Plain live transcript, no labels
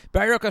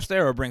Barrio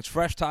Costero brings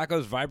fresh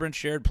tacos, vibrant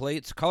shared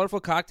plates,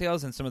 colorful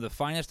cocktails, and some of the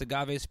finest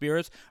agave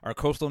spirits our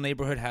coastal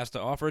neighborhood has to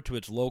offer to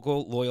its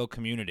local, loyal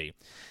community.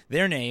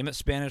 Their name,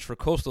 Spanish for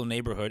coastal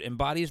neighborhood,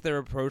 embodies their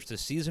approach to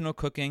seasonal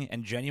cooking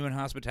and genuine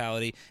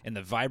hospitality in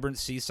the vibrant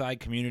seaside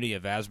community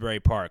of Asbury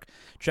Park.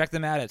 Check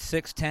them out at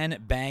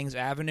 610 Bangs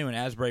Avenue in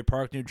Asbury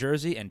Park, New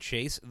Jersey, and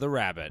chase the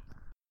rabbit.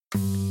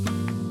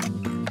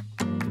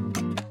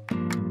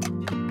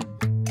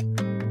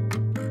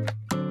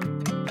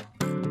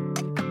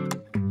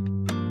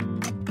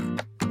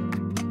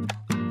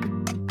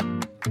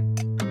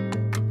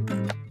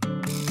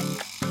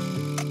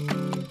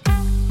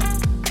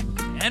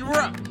 And we're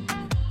up.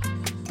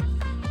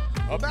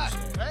 Up Back. you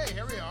say. Hey,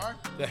 here we are.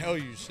 The hell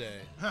you say?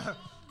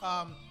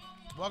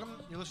 Welcome.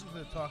 You're listening to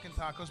the Talking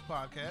Tacos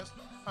podcast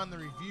on the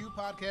Review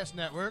Podcast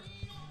Network.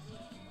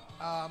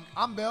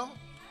 I'm Bill,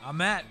 I'm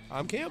Matt.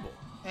 I'm Campbell.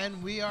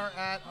 and we are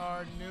at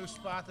our new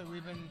spot that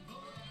we've been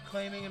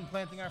claiming and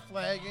planting our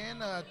flag in,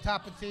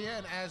 Tapatia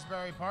in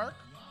Asbury Park.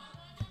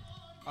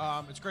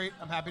 It's great.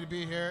 I'm happy to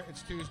be here.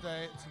 It's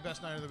Tuesday. It's the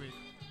best night of the week.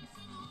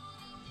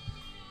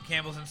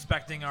 Campbell's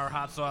inspecting our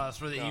hot sauce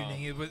for the No.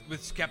 evening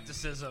with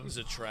skepticism. It's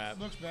a trap.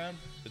 Looks bad.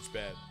 It's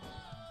bad.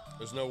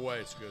 There's no way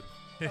it's good.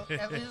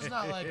 At least it's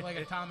not like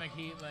atomic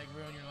heat, like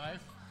ruin your life.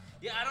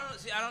 Yeah,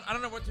 I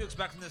don't know what to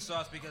expect from this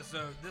sauce because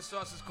this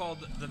sauce is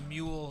called the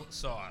Mule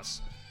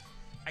Sauce.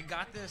 I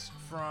got this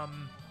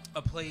from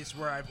a place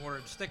where I've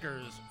ordered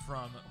stickers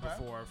from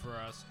before for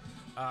us,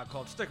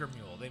 called Sticker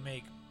Mule. They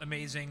make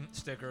amazing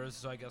stickers,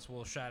 so I guess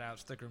we'll shout out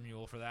Sticker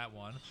Mule for that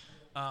one.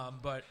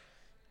 But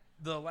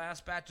the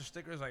last batch of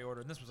stickers I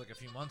ordered, and this was like a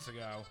few months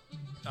ago,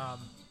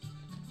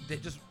 they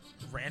just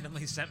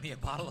randomly sent me a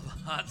bottle of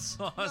hot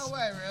sauce. No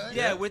way, really?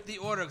 Yeah, with the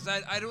order, because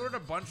I'd ordered a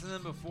bunch of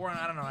them before, and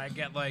I don't know, I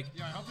get like,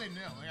 Yeah, I hope they knew.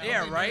 Like, I Yeah,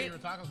 hope they knew right? you were a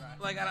taco guy.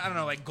 like I don't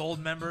know, like gold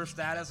member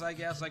status, I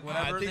guess, like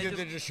whatever. I think They that just-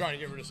 they're just trying to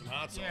get rid of some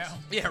hot sauce. Yeah.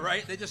 yeah,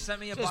 right. They just sent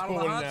me a Just bottle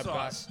put of one in hot that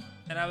box. sauce,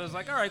 and I was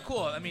like, all right,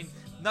 cool. I mean,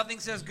 nothing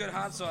says good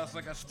hot sauce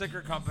like a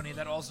sticker company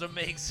that also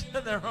makes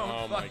their own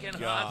Oh my fucking hot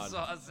God.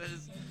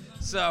 sauces.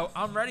 So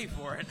I'm ready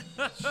for it.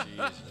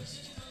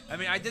 Jesus. I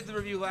mean, I did the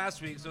review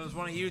last week, so it was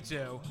one of you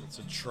two. It's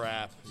a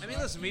trap. I mean,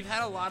 listen, we've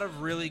had a lot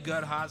of really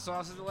good hot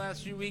sauces the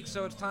last few weeks,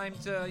 so it's time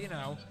to, you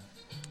know.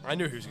 I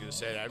knew he was going to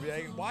say that. I'd be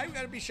like, why we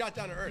got to be shot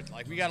down to earth?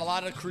 Like, we got a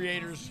lot of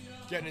creators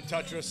getting in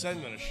touch with us,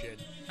 sending us shit.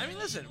 I mean,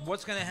 listen,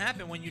 what's going to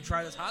happen when you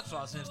try this hot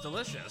sauce and it's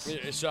delicious?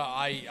 So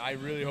I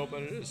really hope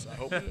that it is. I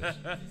hope it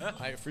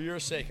is. For your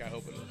sake, I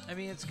hope it is. I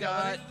mean, it's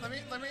Yeah, got... let me.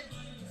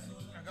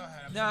 Oh, go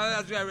ahead.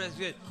 No, that's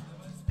good.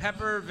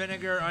 Pepper,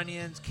 vinegar,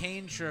 onions,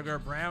 cane sugar,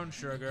 brown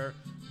sugar,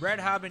 red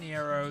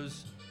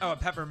habaneros. Oh, a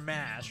pepper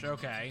mash.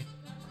 Okay.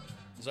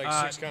 There's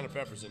like 6 kind of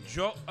peppers in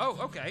there.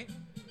 Okay.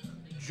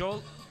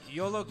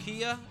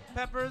 Yolokia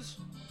peppers.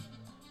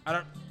 I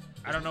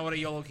don't know what a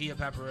Yolokia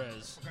pepper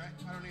is. Okay,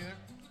 I don't either.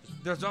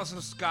 There's also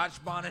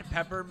Scotch bonnet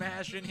pepper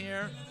mash in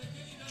here.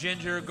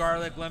 Ginger,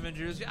 garlic, lemon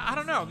juice. I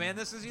don't know, man.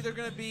 This is either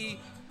gonna be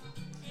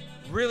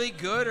really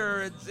good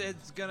or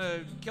it's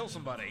gonna kill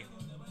somebody.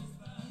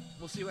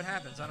 We'll see what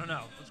happens. I don't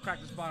know. Let's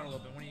crack this bottle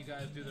open. One of you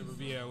guys do the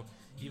review.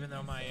 Even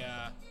though my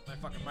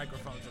fucking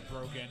microphones are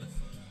broken,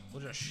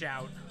 we'll just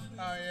shout.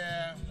 Oh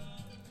yeah.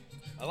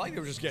 I like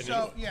that we're just getting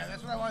So into it. yeah,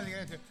 that's what I wanted to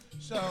get into.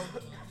 So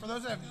for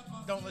those that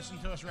don't listen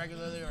to us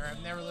regularly or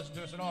have never listened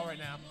to us at all right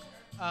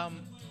now,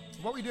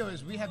 what we do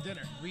is we have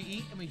dinner. We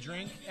eat and we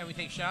drink and we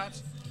take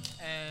shots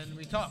and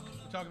we talk.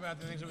 We talk about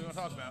the things that we want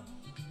to talk about.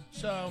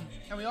 So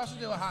and we also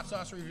do a hot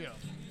sauce review.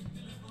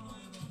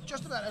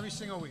 Just about every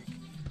single week.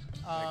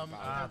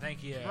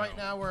 Thank you. Right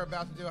now we're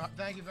about to do.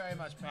 Thank you very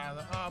much,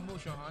 Paolo.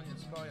 Mucho,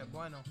 onions. Oh yeah,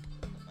 bueno.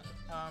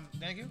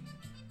 Thank you.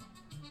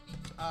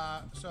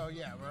 So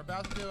yeah, we're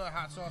about to do a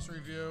hot sauce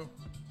review.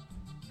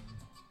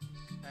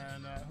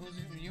 And who's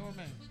it? You or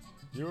me?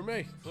 You or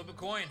me? Flip a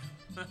coin.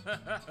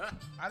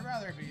 I'd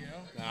rather it be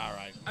you. All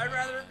right. I'd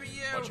rather it be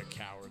you. Bunch of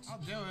cowards. I'll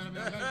do it. I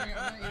mean, I'm gonna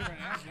eat it right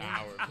now.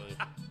 Cowardly.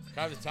 Can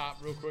I have the top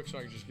real quick so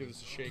I can just give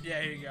this a shake?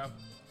 Yeah, here you go.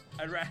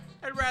 I'd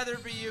rather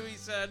it be you, he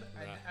said.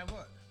 I would.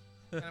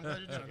 And I'm glad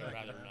you're doing it. I'd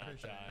rather I not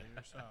appreciate die. it.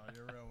 You're solid.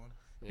 You're a real one.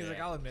 He's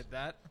like, I'll admit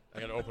that. I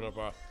gotta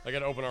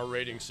open our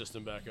rating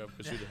system back up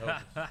because who the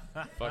hell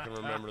fucking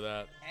remember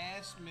that?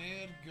 Ass,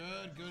 mid,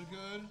 good.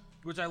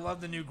 Which I love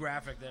the new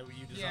graphic that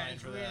you designed Yeah,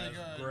 it's for really that. It's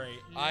good. great.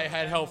 I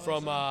had help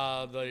from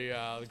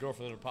the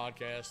girlfriend of the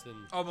podcast and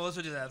Oh,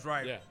 Melissa did that. That's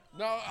right. yeah.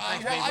 No,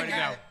 Thanks, babe. Way to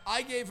go.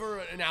 I gave her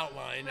an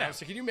outline. Yeah. I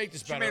said, "Can you make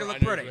this She better?" made it look I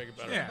know you pretty. can make it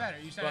better. Yeah. Better.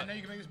 You said, I But- know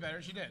you can make this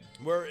better. She did.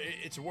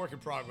 It's a work in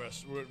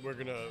progress. We're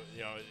gonna,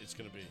 it's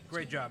gonna be.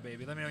 Great job,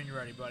 baby. Let me know when you're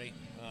ready, buddy.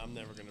 I'm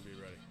never gonna be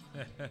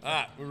ready. All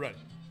right, we're ready.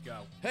 Go.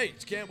 Hey,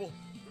 it's Campbell.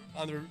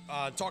 on the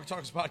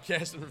Talks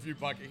podcast and review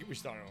podcast. Can we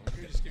start over?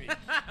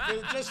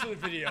 Just for the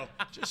video.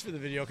 Just for the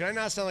video. Can I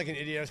not sound like an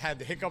idiot? I had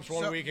the hiccups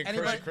one week and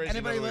crazy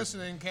anybody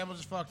listening, Campbell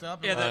just fucked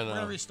up. Yeah, we're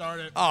going to restart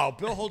it. Oh,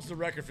 Bill holds the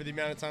record for the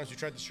amount of times you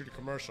tried to shoot a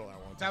commercial at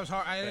one time. That was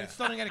hard. I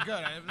still didn't get it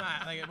good.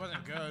 It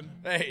wasn't good.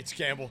 Hey, it's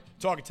Campbell.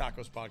 Talking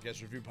Tacos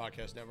podcast, review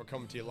podcast network,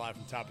 coming to you live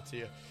from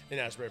Tapatia in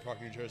Asbury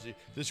Park, New Jersey.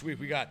 This week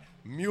we got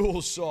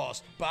Mule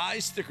Sauce by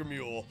Sticker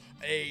Mule,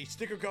 a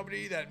sticker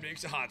company that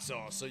makes a hot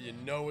sauce, so you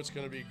know it's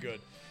going to be good.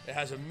 It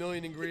has 1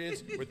 million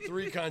ingredients with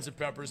 3 kinds of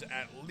peppers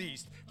at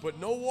least, but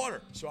no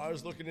water. So I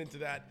was looking into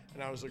that,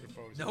 and I was looking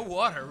forward to No that.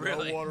 water,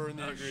 really? No water in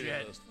the Oh, ingredient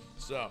shit. list.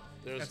 So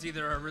there's That's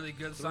either a really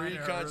good 3 sign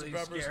or kinds really of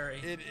peppers. scary.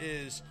 It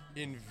is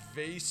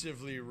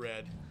invasively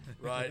red,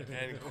 right?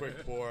 And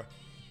quick pour.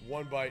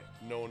 1 bite,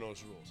 no one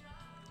knows rules.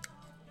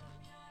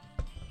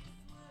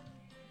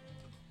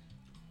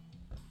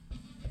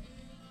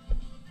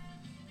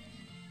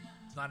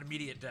 It's not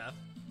immediate death.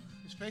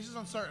 His face is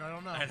uncertain. I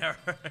don't know. I know,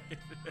 right?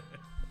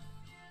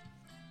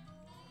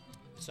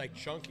 It's like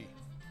chunky.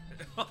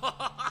 Like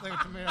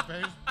a tomato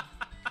paste.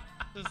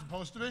 This is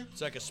supposed to be?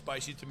 It's like a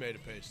spicy tomato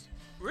paste.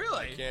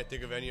 Really? Can't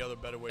think of any other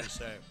better way to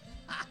say it.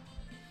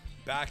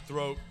 Back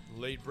throat,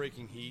 late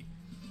breaking heat.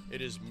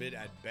 It is mid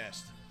at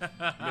best. Mid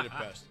at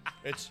best.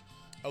 It's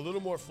a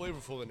little more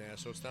flavorful than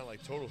ass, so it's not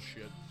like total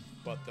shit.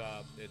 But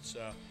it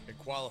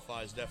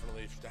qualifies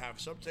definitely to have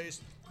some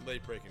taste,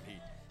 late breaking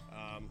heat.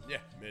 Yeah,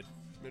 mid.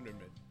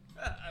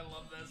 I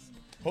love this.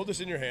 Hold this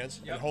in your hands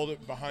and hold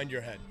it behind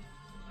your head.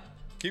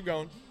 Keep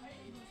going.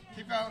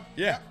 Keep going.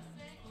 Yeah. Yep.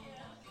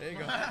 There you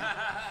go.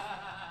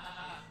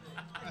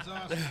 That's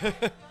awesome.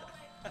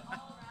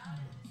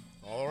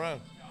 All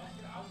around.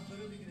 I was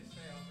literally going to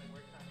say, I was like,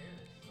 where can I hear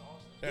this? This is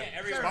awesome. Yeah,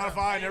 everywhere.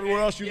 Spotify and everywhere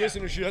else you Yeah.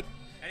 listen to shit.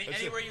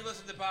 Anywhere you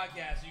listen to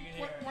podcasts, you can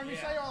hear it. When we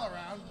Yeah. say all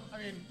around, I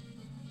mean,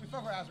 we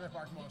fuck with Asbury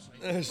Park mostly.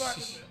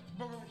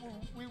 But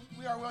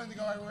we are willing to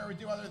go everywhere. We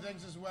do other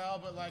things as well,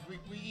 but like we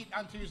eat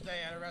on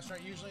Tuesday at a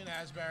restaurant, usually in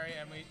Asbury,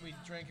 and we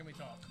drink and we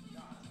talk.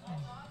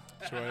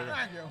 That's right.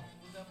 Thank you.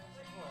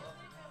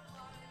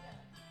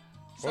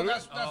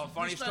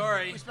 Funny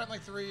story. We spent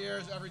like 3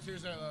 years every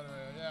Tuesday at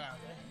Lodoria, yeah.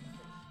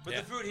 But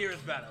the food here is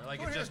better. Like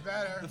Food it's here is just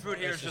better. The food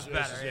here is just It's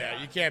better.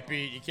 yeah, you can't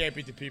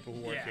beat the people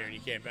who work Yeah. here. And you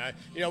can't.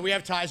 We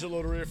have ties at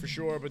Loteria for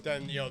sure, but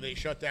then they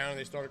shut down and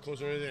they started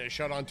closing everything. They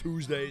shut on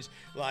Tuesdays,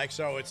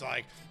 so it's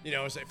like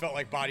it felt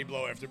like body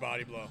blow after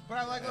body blow. But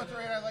I like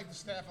Lodoria, and I like the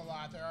staff a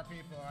lot. There are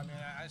people. I mean,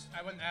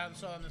 I went out and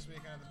saw them this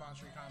weekend at the Bond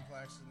Street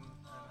Complex and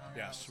hung out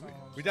Yes, and saw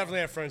them. we definitely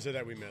have friends there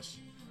that we miss,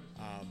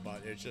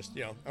 but it's just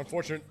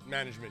unfortunate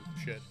management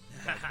shit.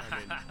 But, I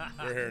mean,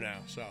 we're here now,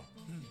 so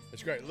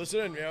it's great.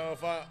 Listen in,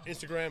 if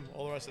Instagram,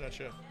 all the rest of that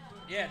shit.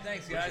 Yeah,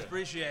 thanks guys.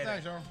 Appreciate it.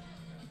 Thanks, Earl.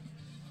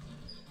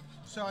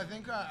 So I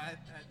think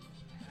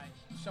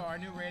so our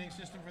new rating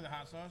system for the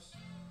hot sauce,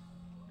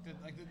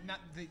 not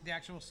the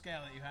actual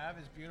scale that you have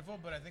is beautiful,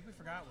 but I think we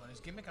forgot one.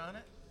 Is gimmick on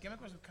it?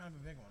 Gimmick was kind of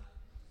a big one.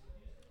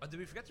 Oh, did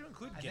we forget to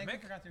include I gimmick?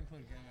 think we forgot to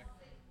include gimmick.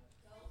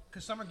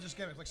 Because some are just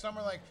gimmicks. Like some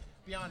are like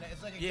beyond it.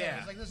 It's like a gimmick. Yeah.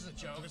 It's like this is a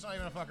joke. It's not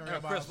even a fucking real Oh,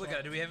 Chris, bottle. look at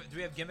it. Do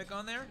we have gimmick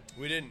on there?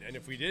 We didn't, and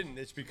if we didn't,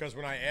 it's because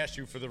when I asked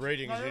you for the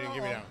ratings, No, you didn't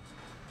give me that.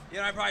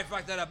 Yeah, I probably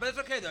fucked that up, but it's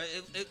okay though.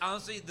 It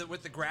honestly,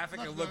 with the graphic,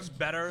 Looks it looks good.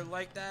 better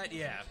like that.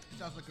 Yeah. It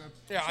does look good.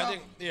 Yeah, I So,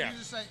 think- yeah. You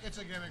just say it's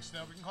a gimmick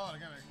still. We can call it a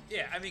gimmick.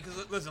 Yeah, I mean,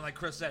 because listen, like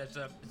Chris said,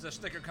 it's a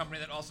sticker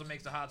company that also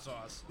makes the hot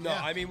sauce. No,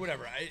 Yeah. I mean,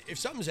 whatever. If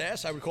something's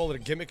ass, I would call it a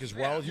gimmick as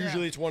well. Yeah.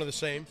 Usually it's one of the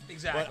same.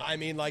 Exactly. But, I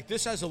mean, like,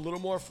 this has a little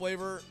more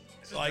flavor,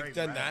 is very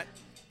than red. that.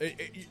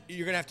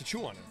 You're going to have to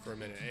chew on it for a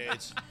minute.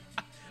 It's...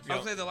 I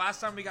would say the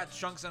last time we got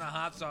chunks in a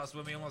hot sauce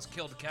when we almost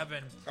killed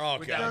Kevin Oh,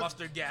 with God. that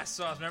mustard gas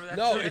sauce. Remember that?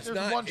 No, shit? it's There's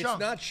not. one It's chunk.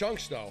 not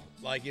chunks though.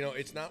 Like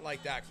it's not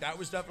like that. That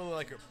was definitely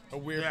like a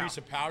weird Yeah. piece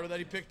of powder that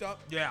he picked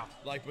up. Yeah.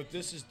 Like, but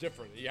this is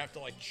different. You have to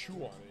like chew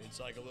on it. It's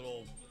like a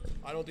little.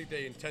 I don't think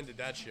they intended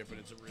that shit, but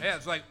it's a real. Yeah,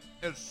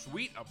 it's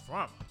sweet up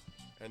front.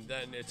 And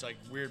then it's like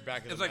weird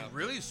back in It's the like mouth.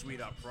 really sweet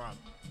up front.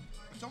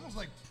 It's almost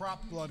like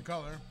prop blood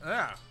color.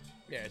 Yeah.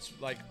 Yeah,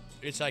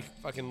 it's like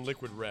fucking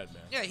liquid red,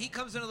 man. Yeah, heat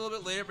comes in a little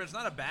bit later, but it's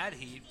not a bad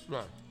heat.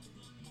 No.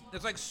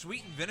 It's like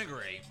sweet and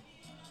vinegary.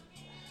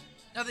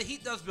 Now the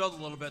heat does build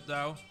a little bit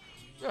though.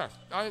 Yeah,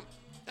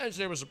 I'd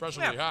say it was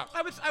suppressively hot.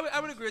 I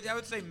would agree with you. I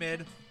would say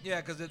mid. Yeah,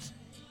 because it's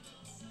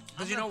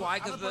you know why?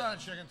 I'm Because gonna put on a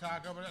chicken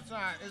taco, but it's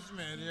not. It's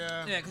mid.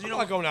 Yeah. yeah, because I'm you know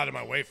not going out of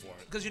my way for it.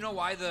 because you know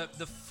why the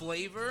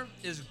flavor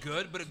is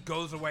good, but it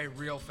goes away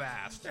real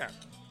fast. Yeah.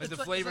 Like the It's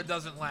like- flavor it's like-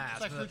 doesn't last.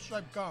 It's like fruit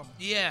stripe gum.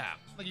 Yeah.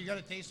 Like you got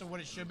a taste of what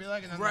it should be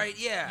like, and then Right.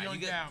 like, Yeah. You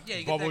get, down. yeah.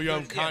 You Bubble get that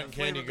yum, good, cotton the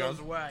candy flavor goes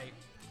gum. away.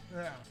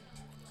 Yeah.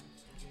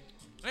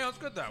 Yeah, it's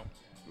good though.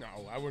 No,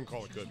 I wouldn't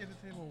call it Just good. give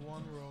the table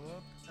one roll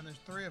up, and there's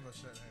 3 of us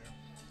sitting here.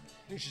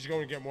 I think she's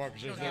going to get more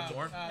because there's no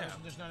more? Uh, Yeah.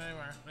 There's none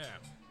anywhere. Yeah.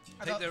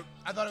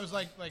 I thought it was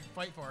like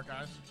fight for it,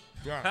 guys.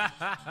 Yeah.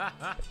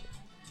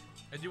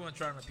 I do want to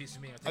try on a piece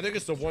of meat. I think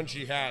it's the one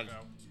she had,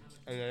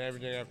 and then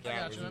everything after I that.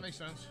 got Was you. That makes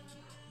sense.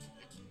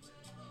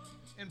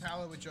 In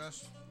palate with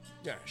just.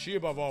 yeah, she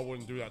above all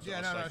wouldn't do that to Yeah,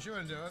 us. no, like, she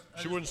wouldn't do it.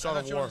 she wouldn't start I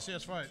a thought she war. wanted to see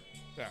us fight.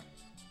 Yeah,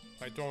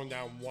 like throwing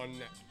down one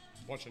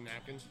Bunch of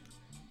napkins.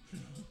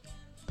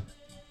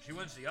 She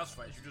wouldn't see us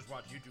fight. She just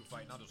watch you two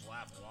fight, and I'll just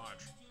laugh and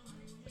watch.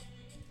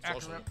 It's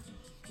also-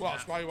 well,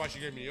 that's probably why she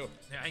gave me you.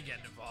 Yeah, I ain't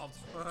getting involved.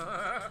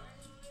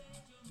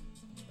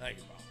 Thank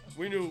you, Bob.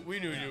 We knew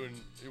you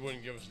and you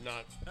wouldn't give us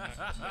napkins on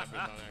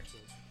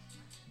accident.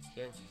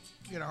 See?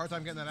 You had a hard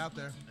time getting that out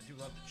there. I do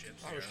love the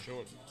chips. I was here.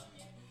 chewing.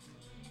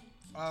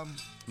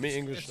 Me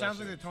English. It sounds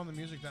like they toned the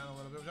music down a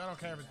little bit, which I don't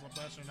care if it's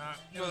less or not.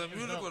 Well, the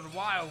music was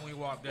wild when we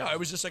walked in. No, it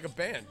was just like a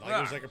band. Like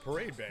it was like a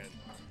parade band.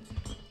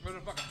 It was a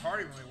fucking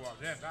party when we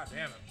walked in. God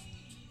damn it.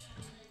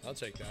 I'll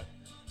take that.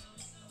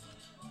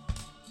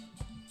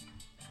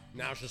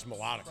 Now it's just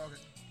melodic.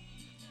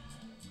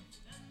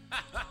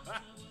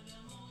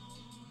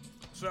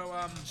 So,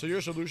 So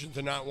your solution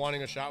to not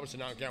wanting a shot was to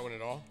not get one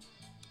at all?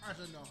 I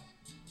said no.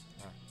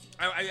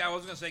 I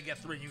was going to say get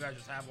 3 and you guys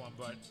just have one,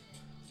 but,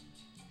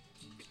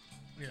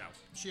 you know.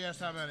 She asked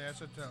how many. I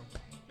said 2.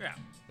 Yeah.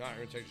 All right, we're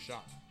going to take the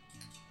shot.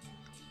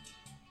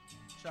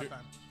 Shot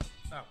time.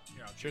 Oh,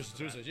 yeah. Cheers to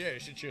Tuesdays. Yeah, you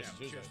should cheers Yeah, to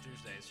Tuesdays. cheers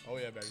Tuesdays. Oh,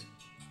 yeah, baby.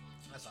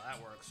 That's how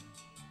that works.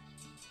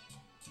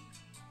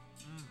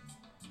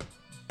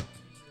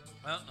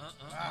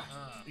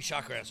 These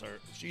shot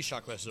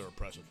glasses are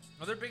impressive.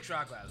 Well, they're big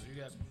shot glasses. You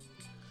get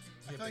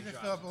I feel like big they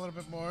shots. fill up a little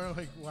bit more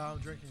like while I'm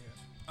drinking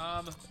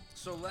it.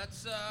 So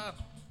let's talk.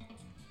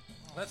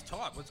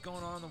 What's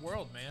going on in the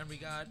world, man? We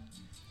got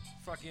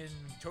fucking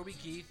Toby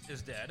Keith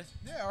is dead.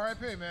 Yeah,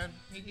 R.I.P. man.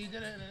 He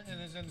did it in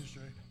his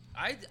industry.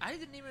 I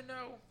didn't even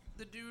know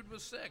the dude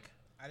was sick.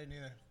 I didn't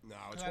either. No,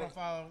 it's Because I don't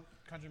follow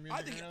country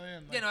music think- really.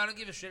 And Yeah, no, I don't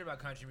give a shit about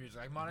country music.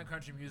 Like modern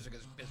country music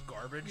is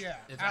garbage. Yeah,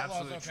 it's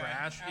Outlaw's absolute okay.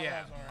 trash. Outlaw's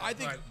Yeah,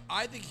 all right.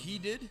 I think he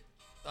did.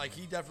 Like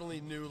he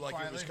definitely knew like it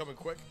was Quietly. coming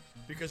quick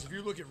because if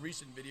you look at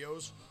recent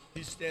videos,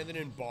 he's standing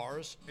in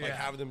bars like Yeah.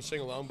 having them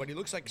sing along, but he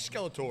looks like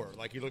Skeletor.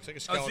 Like he looks like a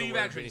Oh, skeleton. so you've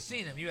wearing actually beanie.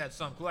 seen him? You had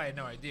some clue? I had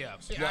no idea.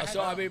 See, Yeah, had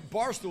so I no- mean,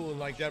 Barstool and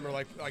like them are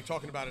like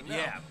talking about it now,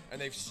 Yeah.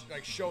 and they've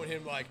like shown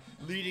him like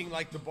leading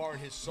like the bar in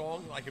his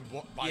song, like and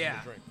buying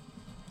Yeah. a drink.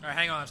 All right,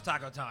 hang on. It's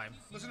taco time.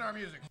 Listen to our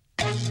music.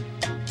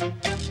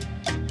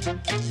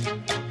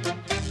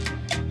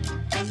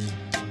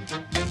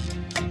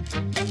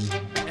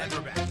 And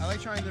we're back. I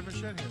like trying different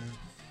shit here.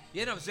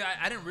 Yeah, no, see,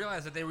 I didn't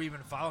realize that they were even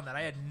following that.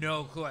 I had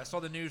no clue. I saw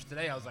the news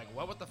today. I was like,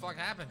 what the fuck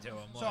happened to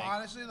him? So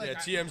honestly, like Yeah,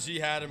 TMZ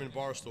had him and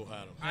Barstool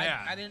had him.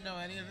 Yeah. I didn't know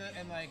any of it,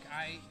 and like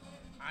I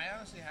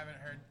honestly haven't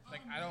heard.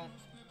 Like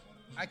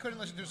I couldn't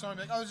listen to a song and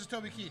be like, oh, this is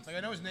Toby Keith. Like I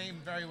know his name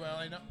very well.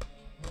 I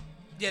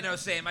know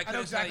Same. I couldn't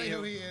know exactly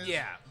tell you. who he is.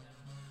 Yeah,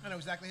 I know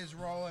exactly his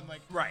role, and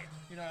like right.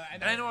 you know I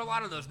know. And I know a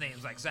lot of those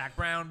names, like Zach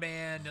Brown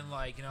Band and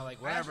like like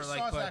I whatever. actually Like,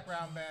 saw but Zach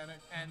Brown Band,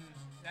 and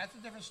that's a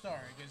different story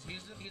because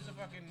he's a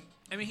fucking.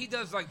 I mean, he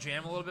does like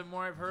jam a little bit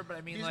more. I've heard, but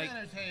I mean, He's like an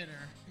entertainer.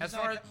 as He's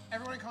far like, as-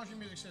 everyone in country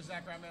music says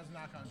Zach Brown Band's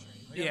not country.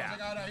 Like, Yeah. everyone's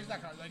like, oh no, he's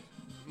not country. Like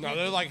No,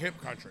 they're like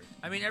hip country.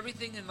 I mean,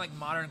 everything in like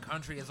modern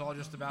country is all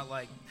just about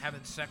like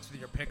having sex with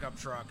your pickup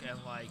truck and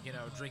like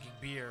drinking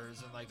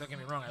beers and like don't get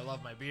me wrong, I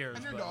love my beers,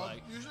 and your but dog,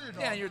 like usually your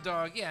dog. yeah, and your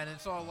dog, yeah, and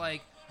it's all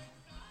like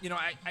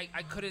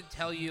I couldn't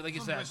tell you, like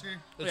you Some said, whiskey.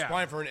 It's yeah.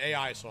 fine for an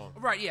AI song.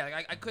 Right, yeah,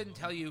 like, I couldn't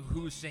tell you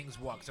who sings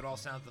what 'cause it all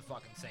sounds the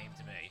fucking same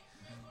to me.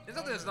 It's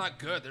not that it's not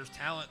good. There's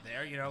talent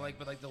there,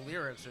 but like the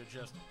lyrics are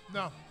just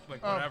No, like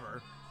Oh.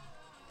 whatever.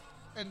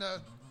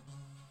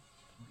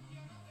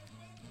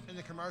 in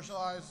the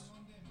commercialized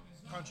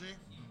country,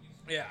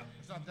 Yeah.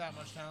 it's not that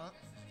much talent.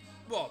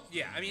 Well,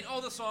 yeah. I mean,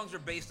 all the songs are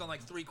based on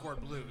like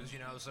 3-chord blues,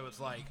 so it's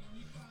like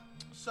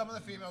Some of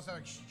the females have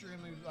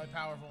extremely like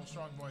powerful,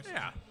 strong voices.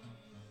 yeah.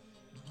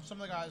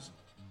 Some of the guys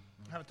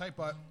have a tight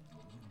butt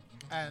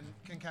and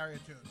can carry a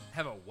tune.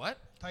 Have a what?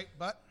 Tight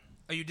butt.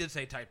 Oh, you did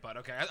say tight butt.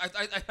 Okay,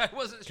 I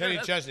wasn't sure. Kenny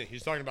that's- Chesney.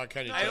 He's talking about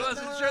Kenny I Chesney.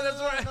 wasn't sure that's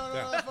what I.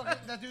 No, that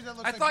fucking, that dude that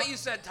looks I like thought you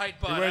said tight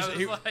butt. He wears, I was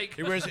he, like,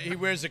 he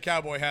wears the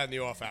cowboy hat in the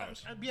off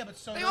hours. Yeah, but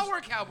so They does- all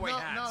wear cowboy no,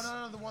 hats.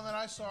 No, the one that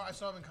I saw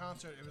him in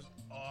concert. It was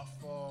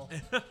awful.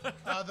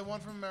 The one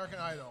from American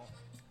Idol.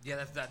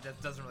 Yeah,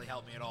 that doesn't really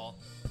help me at all.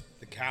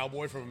 The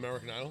cowboy from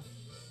American Idol.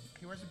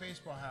 He wears a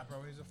baseball hat, bro.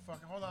 He's a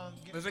fucking. Hold on.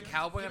 There's a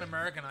cowboy on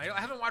American Idol.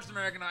 I haven't watched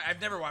American Idol. I've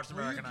never watched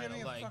Will you American give me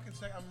Idol. a Like, fucking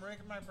second? I'm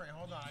raking my brain.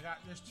 Hold on.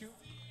 There's two.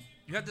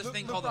 you have this Luke-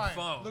 thing Luke called Bryan. the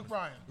phone. Luke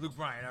Bryan. Luke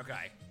Bryan.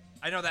 Okay,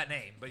 I know that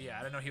name, but yeah,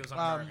 I didn't know he was on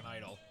American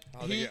Idol. I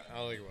don't think it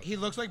was. He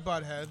looks like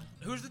Butthead.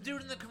 Who's the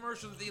dude in the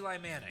commercial with Eli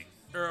Manning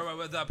or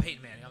with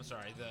Peyton Manning? I'm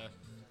sorry.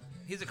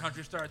 He's a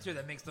country star too.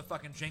 That makes the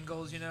fucking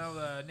jingles.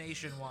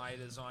 Nationwide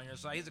is on your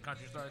side. He's a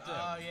country star too.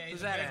 Oh, yeah, he's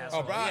Who's a that big asshole?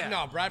 one. Brad, Yeah.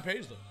 no, Brad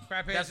Paisley.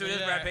 Brad Paisley. That's who it is,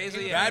 yeah. Brad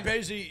Paisley? He- Yeah. Brad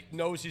Paisley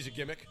knows he's a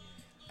gimmick,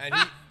 and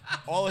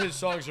all of his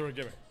songs are a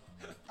gimmick.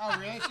 Oh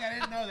really? See, I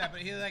didn't know that,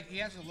 but he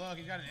has a look.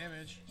 He's got an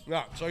image.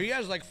 No, so he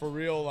has like for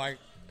real like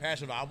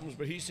passive albums,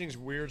 but he sings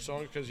weird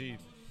songs because he.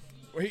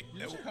 You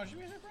listen to country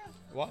music, bro?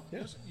 What? Yeah.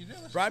 You do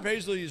listen. Brad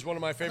Paisley is one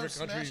of my I thought favorite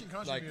country. smashing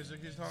country Like, music.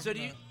 He's talking So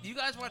do about. you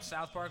guys watch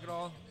South Park at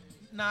all?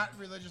 Not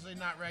religiously,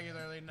 not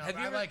regularly. No, Have but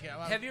you I ever, like it.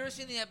 have you ever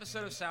seen the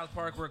episode of South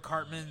Park where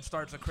Cartman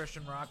starts a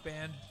Christian rock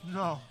band?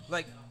 No.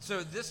 Like,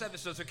 so this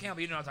episode, so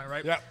Campbell, you know what I'm talking,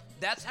 right? Yeah.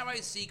 That's how I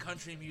see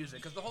country music,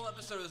 because the whole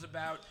episode is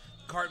about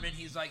Cartman.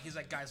 He's like,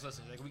 guys,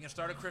 listen, like, we can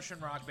start a Christian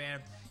rock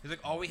band. He's like,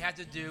 all we have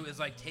to do is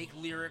like take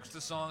lyrics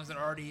to songs that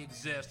already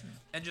exist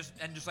and just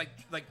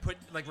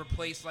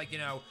replace like, you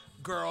know,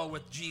 girl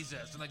with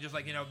Jesus and like just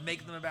like, you know,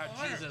 make them about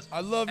Jesus.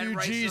 I love and you,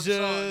 write some Jesus.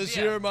 songs.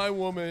 Yeah. You're my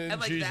woman, And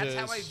like Jesus. that's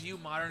how I view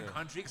modern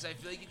country, because I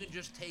feel like you can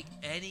just take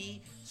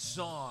any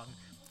song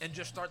and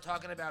just start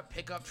talking about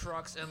pickup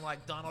trucks and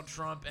like Donald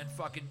Trump and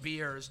fucking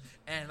beers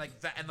and like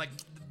that, and like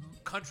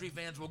country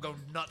fans will go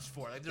nuts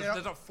for it. Like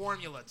there's a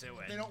formula to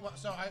it. They don't.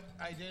 So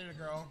I dated a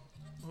girl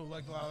who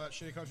liked a lot of that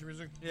shitty country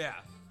music. Yeah.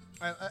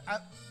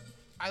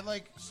 I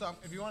like some.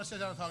 If you want to sit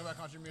down and talk about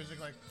country music,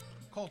 like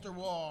Coulter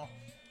Wall,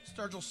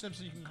 Sturgill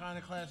Simpson, you can kind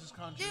of class as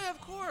country. Yeah,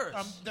 of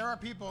course. There are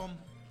people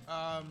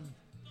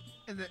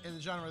in the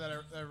genre that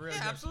are really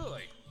good.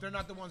 Absolutely. They're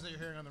not the ones that you're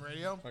hearing on the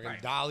radio. Fucking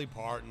Right. Dolly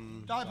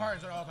Parton. Dolly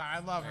Parton's there all the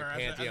time. I love her as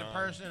a Pantheon.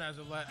 person, as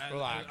an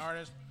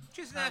artist.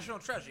 She's a national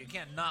treasure. You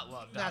can't not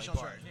love Dolly National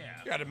Parton. treasure.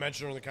 Yeah. You got to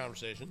mention her in the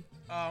conversation.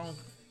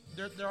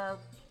 There are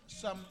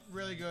some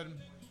really good,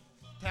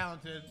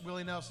 talented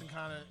Willie Nelson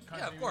kind of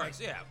country. Yeah, of course.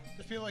 Like, yeah.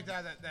 there's people like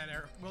that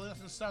are Willie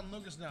Nelson's son,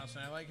 Lucas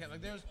Nelson. I like him.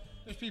 Like there's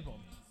people,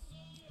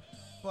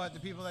 but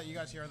the people that you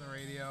guys hear on the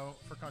radio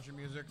for country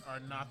music are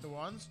not the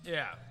ones.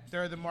 Yeah.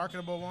 They're the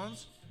marketable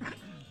ones.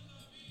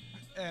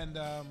 And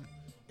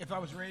if I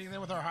was rating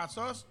them with our hot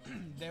sauce,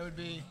 they would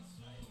be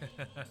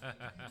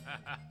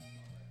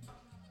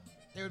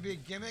a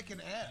gimmick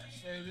and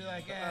ass. They would be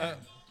like,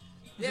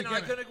 Yeah, no,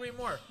 I couldn't agree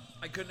more.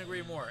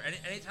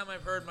 Anytime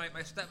I've heard my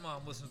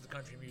stepmom listens to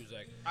country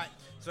music.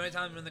 So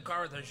anytime I'm in the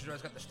car with her, she's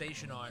always got the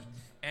station on.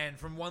 And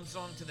from one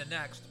song to the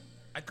next,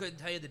 I couldn't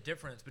tell you the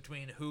difference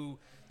between who.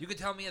 You could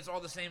tell me it's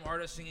all the same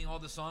artist singing all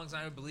the songs,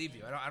 and I would believe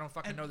you. I don't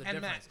fucking know the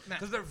difference.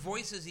 Because their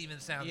voices even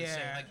sound the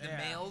same. Like the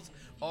males,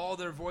 all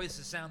their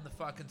voices sound the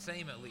fucking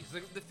same at least.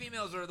 The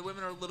females the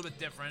women are a little bit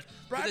different.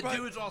 But the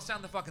dudes all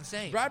sound the fucking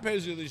same. Brad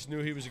Paisley at least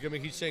knew he was a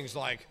gimmick. He sings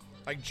like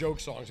joke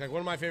songs. Like one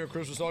of my favorite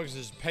Christmas songs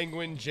is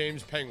Penguin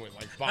James Penguin,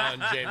 like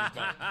Bond James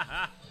Bond.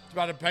 It's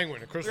about a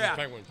penguin, a Christmas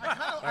penguin.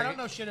 I don't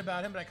know shit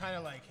about him, but I kind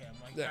of like him.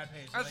 Like Brad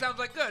Paisley. That sounds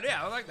like good.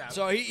 Yeah, I like that.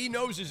 So he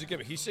knows he's a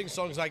gimmick. He sings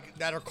songs like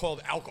that are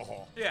called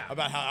Alcohol. Yeah.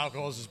 About how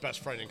alcohol is his best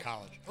friend in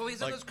college. Well,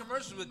 he's like, in those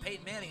commercials with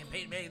Peyton Manning, and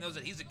Peyton Manning knows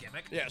that he's a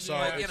gimmick. Yeah, so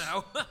But, you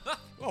know.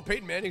 Well,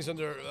 Peyton Manning's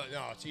under.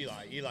 No, it's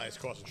Eli. Eli is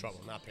causing trouble,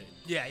 not Peyton.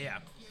 Yeah.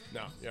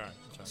 No, you're right.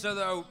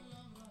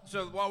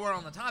 So while we're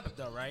on the topic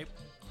though, right?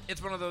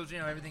 It's one of those, you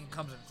know, everything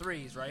comes in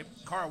threes, right?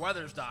 Carl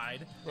Weathers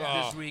died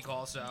this week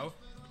also,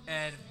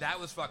 and that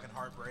was fucking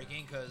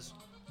heartbreaking because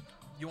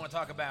you want to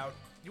talk about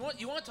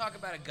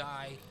a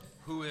guy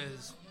who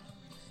is,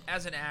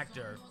 as an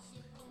actor,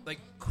 like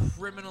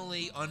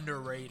criminally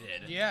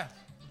underrated. Yeah.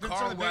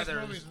 Carl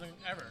Weathers. Movies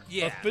ever.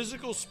 Yeah. A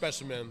physical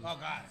specimen. Oh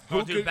God.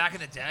 Oh, dude, back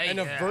in the day. And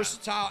a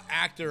versatile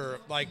actor,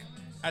 like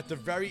at the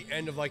very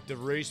end of like the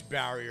race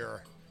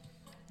barrier,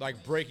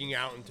 like breaking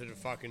out into the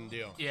fucking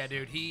deal. Yeah,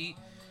 dude.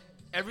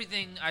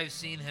 Everything I've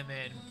seen him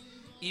in,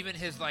 even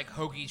his like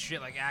hokey shit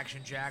like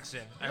Action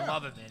Jackson, I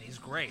love him in. He's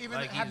great. Even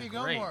like, Happy he's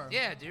great. Gilmore.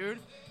 Yeah, dude.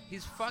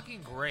 He's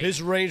fucking great.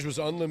 His range was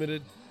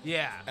unlimited.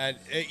 Yeah. And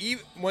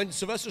even when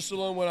Sylvester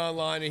Stallone went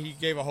online and he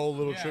gave a whole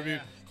little Yeah, tribute,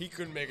 yeah. he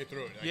couldn't make it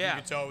through it. Like, Yeah.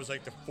 You could tell it was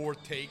like the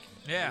fourth take.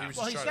 Yeah. And he was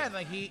Well, just he trying said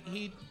like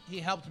he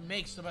helped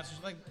make Sylvester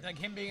like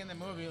him being in the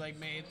movie like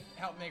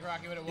helped make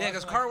Rocky what it was. Yeah,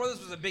 because like, Carl Weathers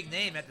was a big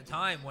name at the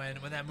time when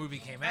that movie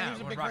came out. and he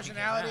was a when big Rocky came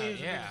personality. out. He was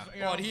a Yeah.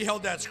 big, Well, and he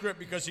held that script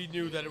because he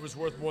knew that it was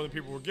worth more than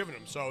people were giving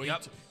him. So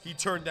Yep. he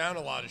turned down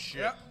a lot of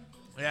shit. Yep.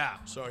 Yeah.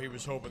 So he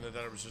was hoping that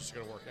it was just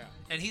going to work out.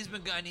 And he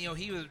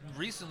was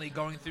recently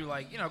going through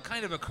like, you know,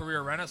 kind of a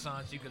career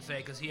renaissance, you could say,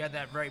 because he had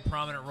that very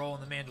prominent role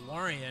in The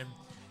Mandalorian.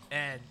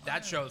 And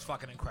that show is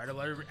fucking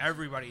incredible.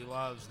 Everybody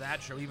loves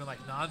that show, even like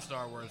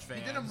non-Star Wars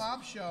fans. He did a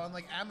mob show on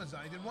like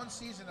Amazon. He did one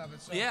season of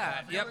it. So Yeah,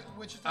 I forget yep.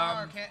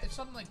 Wichita or it's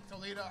something like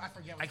Toledo. I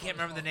forget. I can't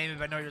remember the name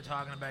of it. I know what you're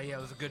talking about. Yeah,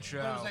 it was a good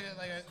show. But it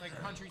was like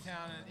a country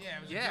town. And, yeah,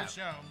 it was a good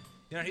show.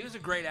 You know, he was a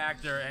great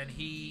actor, and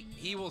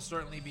he will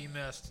certainly be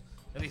missed,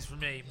 at least for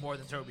me, more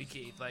than Toby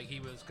Keith. Like,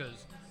 he was,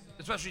 because,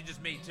 especially just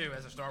me, too,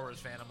 as a Star Wars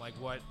fan, I'm like,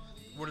 what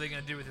are they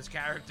going to do with this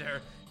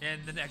character in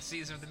the next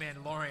season of The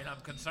Mandalorian? I'm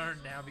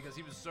concerned now because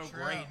he was so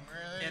great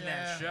in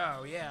that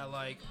show. Yeah,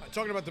 like...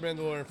 Talking about The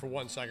Mandalorian for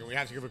 1 second, we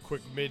have to give a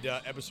quick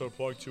mid-episode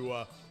plug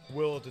to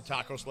Will at the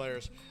Taco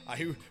Slayers.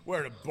 He was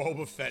wearing a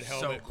Boba Fett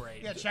helmet. So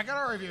great. Yeah, check out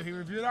our review. He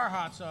reviewed our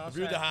hot sauce.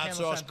 Reviewed the hot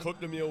sauce, cooked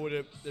the meal with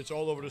it. It's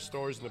all over the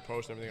stories and the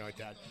post and everything like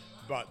that.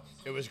 But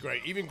it was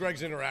great. Even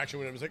Greg's interaction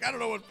with him was like, I don't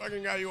know what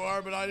fucking guy you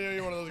are, but I know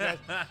you're one of those guys.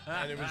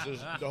 And it was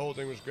just, the whole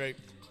thing was great.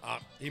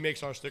 He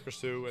makes our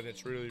stickers too, and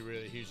it's really,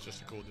 really, he's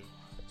just a cool dude.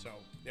 So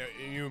yeah,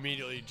 you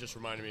immediately just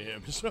reminded me of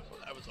him. So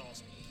that was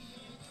awesome.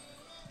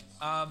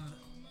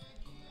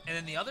 And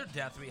then the other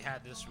death we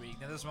had this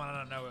week. Now this one I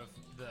don't know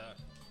if the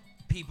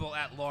people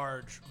at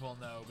large will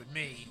know, but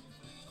me,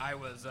 I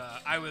was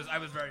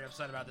very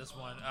upset about this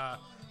one.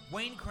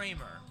 Wayne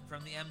Cramer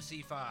from the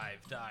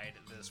MC5 died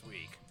this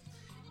week.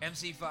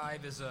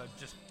 MC5 is a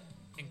just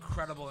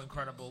incredible,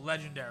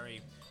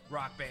 legendary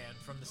rock band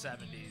from the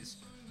 70s.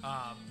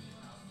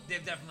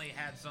 They've definitely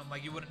had some,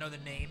 like, you wouldn't know the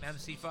name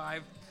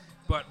MC5,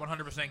 but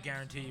 100%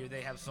 guarantee you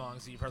they have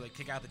songs that you probably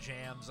kick out the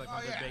jams, like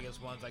one of the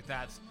biggest ones, like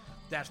that's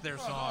their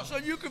song. So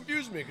you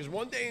confused me, because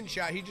one day in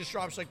chat, he just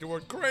drops, like, the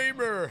word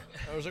Kramer.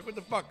 I was like, what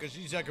the fuck? Because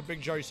he's, like, a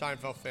big Jerry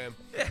Seinfeld fan.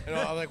 And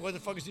I was like, what the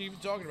fuck is he even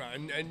talking about?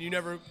 And you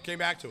never came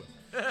back to it.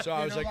 So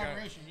I was like,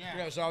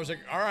 so I was like,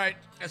 all right.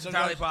 That's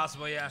entirely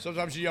possible, yeah.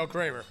 Sometimes you yell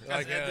Kramer.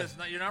 Like,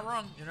 you're not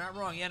wrong. You're not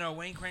wrong. Yeah, no,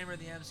 Wayne Cramer,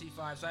 the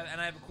MC5. So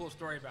and I have a cool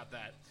story about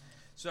that.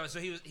 So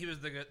he was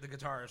the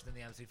guitarist in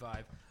the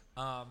MC5.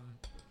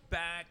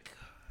 Back,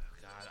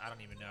 God, I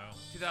don't even know,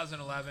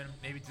 2011,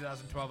 maybe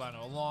 2012. I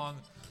don't know,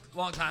 a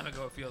long time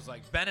ago. It feels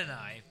like Ben and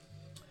I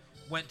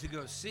went to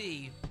go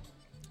see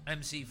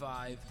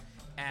MC5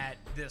 at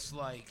this,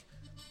 like,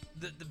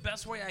 the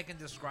best way I can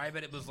describe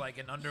it, it was like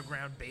an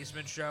underground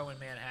basement show in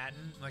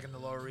Manhattan, like in the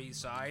Lower East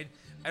Side.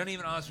 I don't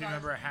even honestly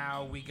remember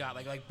how we got,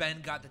 like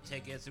Ben got the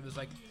tickets. It was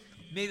like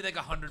maybe like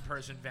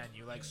 100-person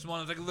venue, like small.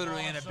 It was like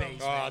literally in a basement.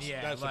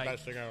 That's like, the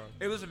best thing ever.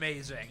 It was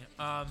amazing.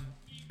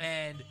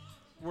 And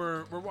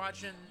we're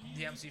watching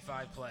the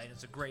MC5 play, and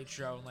it's a great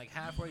show. And like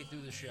halfway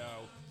through the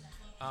show,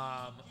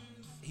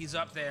 he's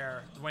up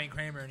there, Wayne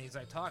Cramer, and he's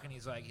like talking.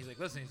 He's like,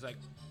 listen, he's like,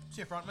 is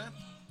he a front man?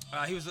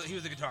 He was the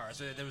guitarist,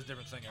 so there was a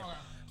different singer. Okay.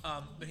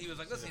 But he was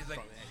like, listen,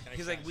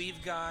 he's like,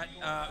 we've got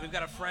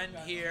a friend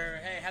here.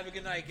 Hey, have a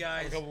good night,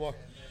 guys. A couple more.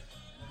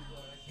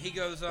 He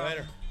goes,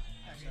 Later.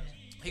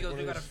 He goes,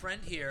 we've got a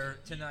friend here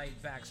tonight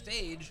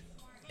backstage,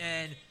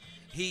 and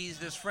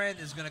this friend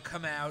is gonna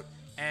come out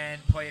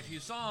and play a few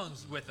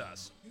songs with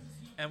us.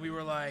 And we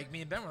were like,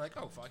 me and Ben were like,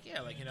 oh fuck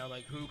yeah, like, you know,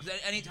 like who? Because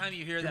anytime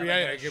you hear that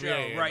at a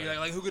show, right?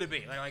 Like who could it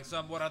be? Like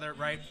what other,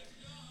 right?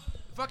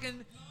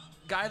 Fucking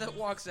guy that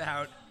walks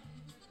out,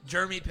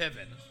 Jeremy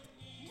Piven.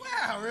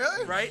 Wow,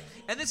 really? Right?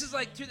 And this is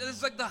like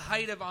the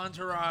height of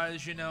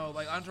Entourage, you know,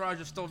 like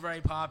Entourage is still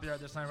very popular at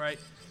this time, right?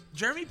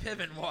 Jeremy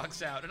Piven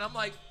walks out, and I'm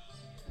like,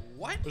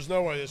 what? There's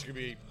no way this could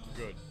be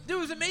good. Dude, it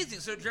was amazing.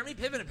 So Jeremy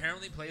Piven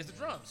apparently plays the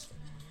drums.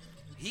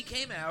 He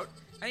came out,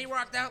 and he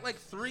rocked out like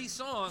 3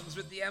 songs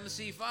with the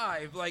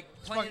MC5, like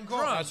playing cool.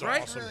 drums, That's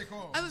right? awesome. Really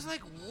cool. I was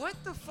like, what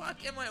the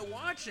fuck am I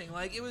watching?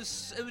 Like, it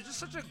was just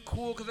such a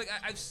cool, because like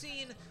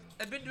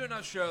I've been to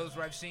enough shows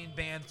where I've seen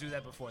bands do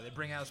that before. They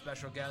bring out a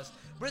special guest,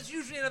 but it's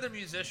usually another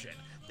musician.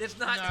 It's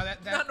not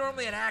not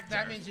normally an actor.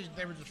 That means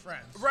they were just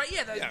friends. Right,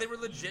 yeah, they were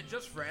legit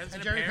just friends.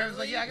 And Jeremy Piven's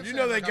like, yeah, I can You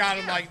know they got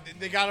him Yeah. like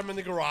they got him in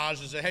the garage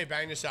and said, hey,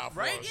 bang this out for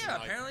Right, us. yeah, And,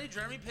 like, apparently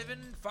Jeremy Piven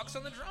fucks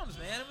on the drums,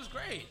 man. It was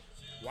great.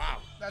 wow.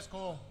 That's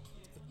cool.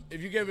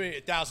 If you gave me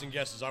 1,000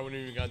 guesses, I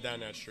wouldn't even gone down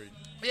that street.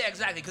 Yeah,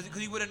 exactly, because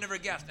you would have never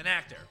guessed an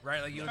actor,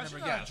 right? Like, you would have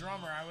Especially never not a guessed.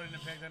 drummer, I wouldn't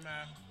have picked him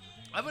at.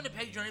 I wouldn't have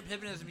pegged Jeremy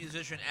Piven as a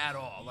musician at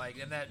all. Like,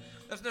 and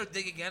that's no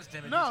dig against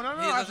him. No, he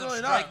doesn't absolutely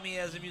strike not. me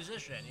as a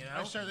musician, you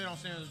know? I certainly don't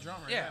see him as a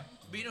drummer. Yeah.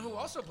 But you know who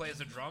also plays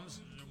the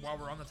drums, while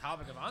we're on the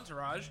topic of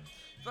Entourage?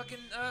 Fucking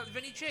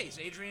Vinny Chase,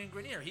 Adrian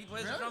Grenier. He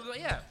plays the drums.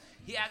 Yeah.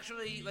 He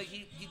actually, like,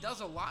 he does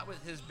a lot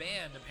with his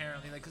band,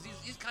 apparently. Like, because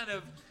he's kind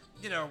of,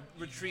 you know,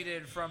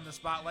 retreated from the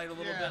spotlight a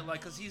little bit.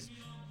 Like, because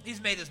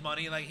he's made his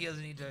money. Like, he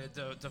doesn't need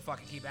to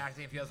fucking keep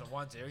acting if he doesn't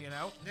want to, you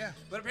know? Yeah.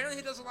 But apparently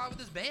he does a lot with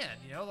his band,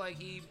 you know? Like,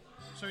 he...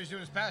 So he's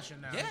doing his passion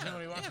now. Yeah, He's doing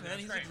what he wants to do. man,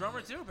 That's he's great. a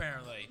drummer too,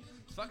 apparently.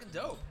 It's fucking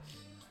dope.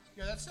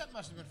 Yeah, that set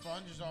must have been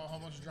fun. Just all a whole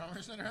bunch of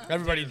drummers sitting around.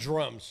 Everybody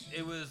drums.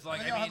 It was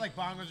like, They all had like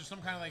bongos or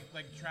some kind of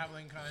like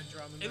traveling kind of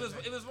drum. it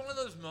was one of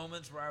those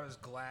moments where I was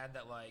glad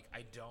that like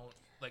I don't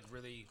like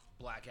really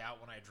black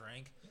out when I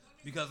drink,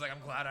 because like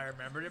I'm glad I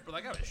remembered it. But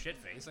like I was shit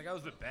faced. Like I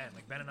was with Ben.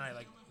 Like Ben and I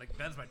like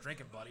Ben's my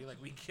drinking buddy.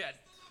 Like we get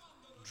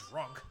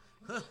drunk.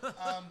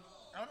 I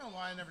don't know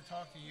why I never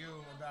talked to you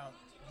about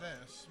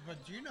this,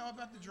 but do you know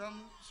about the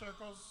drum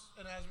circles?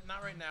 And as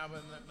not right now, but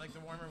in like the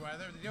warmer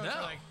weather, they do it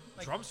for like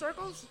drum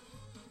circles,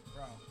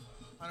 bro.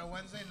 On a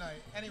Wednesday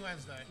night, any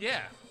Wednesday,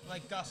 yeah.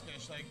 like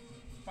duskish, like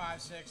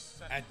 5, 6,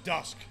 7. At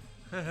dusk.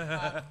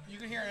 You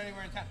can hear it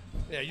anywhere in town.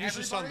 Yeah,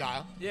 usually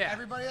sundial. Yeah.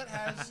 Everybody that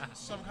has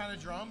some kind of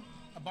drum,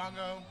 a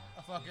bongo,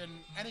 a fucking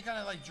any kind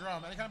of like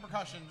drum, any kind of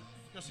percussion,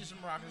 you'll see some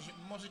rock,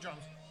 mostly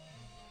drums.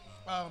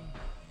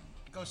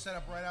 Go set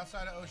up right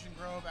outside of Ocean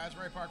Grove,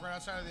 Asbury Park, right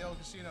outside of the old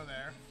casino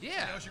there.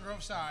 Yeah. The Ocean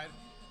Grove side.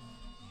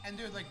 And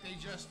dude, like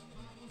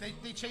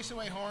they chase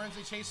away horns,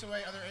 they chase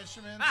away other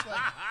instruments.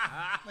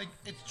 like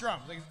it's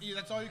drums. Like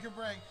that's all you can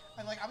bring.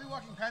 And like I'll be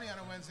walking Penny on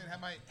a Wednesday and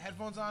have my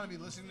headphones on and be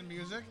listening to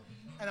music,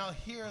 and I'll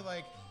hear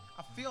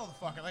I'll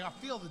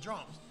feel the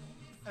drums,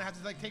 and I have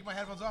to like take my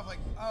headphones off. Like,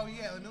 oh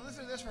yeah, let me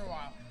listen to this for a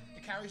while.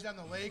 It carries down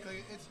the lake.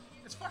 Like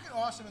it's fucking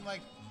awesome. And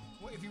like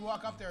if you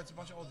walk up there, it's a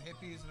bunch of old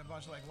hippies and a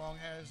bunch of like long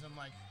hairs and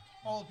like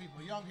old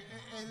people, young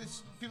people.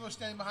 People are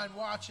standing behind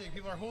watching.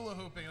 People are hula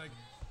hooping. Like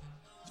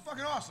it's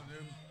fucking awesome,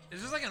 dude.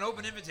 Is this like an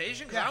open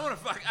invitation? Cause Yeah.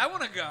 I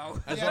want to go.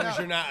 As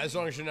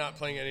long as you're not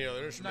playing any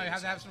other instruments. No, you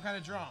have to have some kind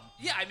of drum.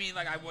 Yeah, I mean,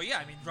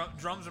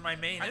 drums are my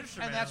main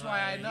instrument. And that's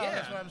why I know. Yeah.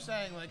 That's what I'm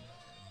saying. Like,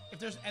 if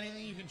there's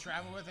anything you can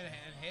travel with and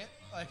hit,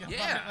 like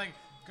Yeah. like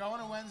go on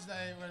a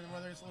Wednesday,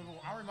 whether it's a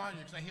little. I'll remind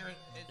you because I hear it.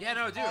 Yeah,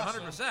 no, dude,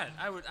 awesome. 100%.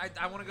 I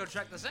want to go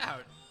check this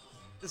out.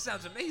 This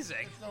sounds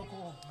amazing. It's so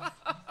cool.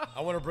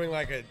 I want to bring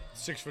like a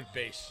 6-foot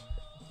base.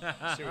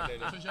 See what they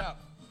do. Switch out.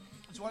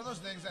 It's one of those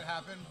things that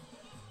happen,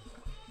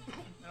 and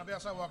I'll be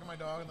outside walking my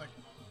dog, and like,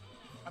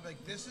 I'm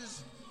like, this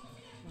is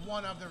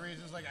one of the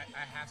reasons like I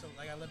have to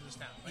I live in this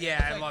town. Like, Yeah,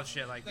 it's I like- love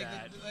shit like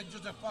that. Like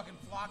just a fucking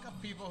flock of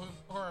people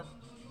who are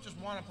just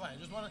want to play,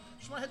 just want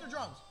to hit their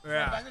drums.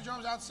 Yeah. Bang the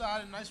drums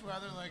outside in nice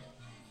weather, like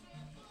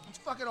it's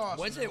fucking awesome.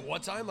 Wednesday at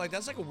what time? Like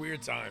that's like a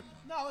weird time.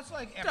 No, it's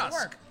like after Dusk.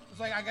 work. It's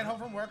like I get home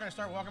from work and I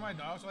start walking my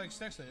dog, so like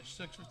 6:15,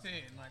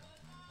 like,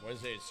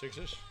 Wednesday at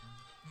 6ish.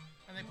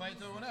 and they play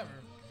till whenever.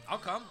 I'll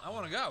come. I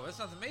want to go. This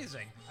sounds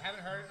amazing. I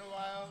haven't heard it in a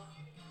while.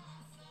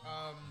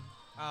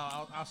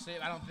 I'll see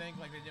it. I don't think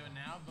like they do it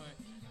now, but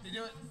they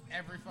do it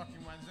every fucking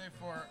Wednesday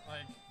for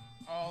like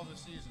all the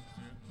seasons,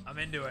 dude. I'm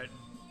into it.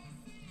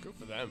 Good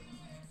for them.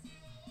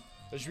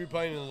 They should be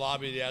playing in the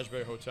lobby of the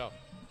Asbury Hotel.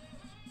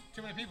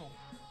 Too many people.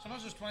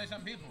 Sometimes there's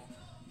 20-something people.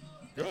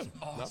 Good.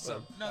 Not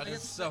Awesome. bad. No, That they is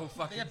get- so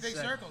fucking They got big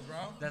sick. circles, bro.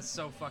 That's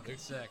so fucking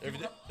sick.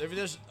 If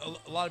there's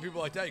a lot of people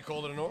like that, you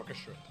call it an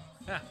orchestra.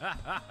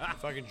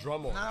 Fucking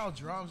drum orchestra. Not all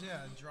drums,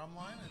 yeah. A drum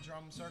line, a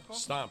drum circle.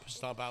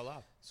 Stomp out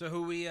loud. So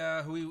who we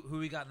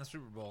got in the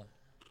Super Bowl?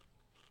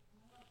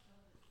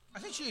 I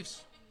think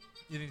Chiefs.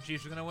 You think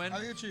Chiefs are gonna win? I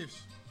think the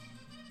Chiefs.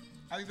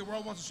 I think the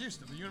world wants the Chiefs.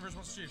 The universe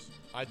wants the Chiefs.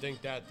 I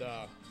think that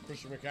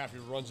Christian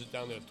McCaffrey runs it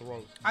down their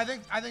throat. I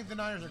think the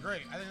Niners are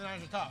great. I think the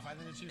Niners are tough. I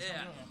think the Chiefs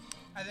Yeah. don't do it.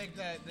 I think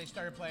that they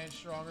started playing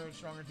stronger and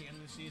stronger at the end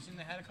of the season.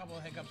 They had a couple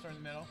of hiccups during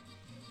the middle,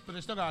 but they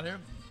still got here.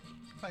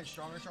 Playing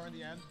stronger at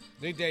the end.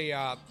 I think they.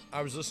 I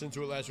was listening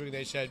to it last week, and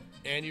they said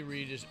Andy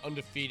Reid is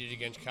undefeated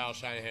against Kyle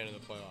Shanahan in the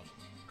playoffs.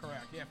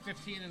 Correct. Yeah,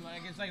 15 and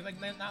like it's like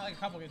not like a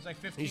couple games, like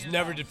 15. He's and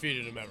never 0.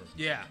 defeated him ever.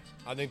 Yeah.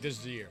 I think this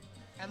is the year.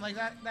 And like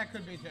that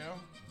could be too.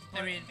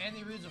 But I mean-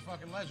 Andy Reid's a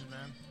fucking legend,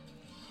 man.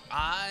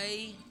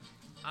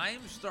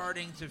 I'm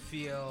starting to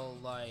feel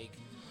like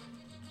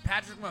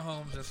Patrick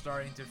Mahomes is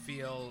starting to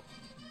feel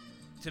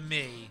to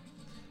me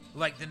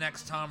like the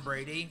next Tom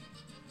Brady.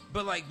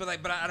 But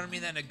I don't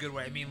mean that in a good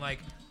way. I mean like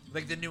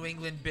the New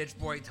England bitch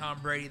boy Tom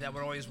Brady that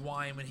would always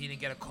whine when he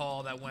didn't get a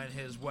call that went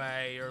his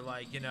way, or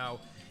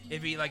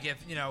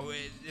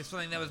if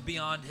something that was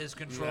beyond his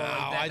control, No,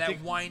 like I that think-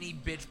 whiny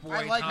bitch boy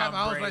I like Tom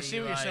Mahomes, Brady. but I see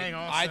what you're saying.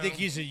 Also, I think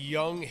he's a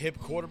young, hip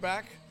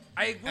quarterback,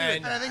 I agree with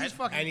and, that. I think he's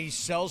fucking. and he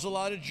sells a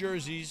lot of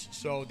jerseys,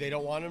 so they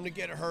don't want him to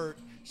get hurt.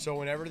 So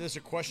whenever there's a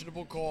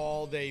questionable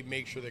call, they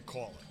make sure they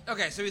call it.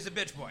 Okay, so he's a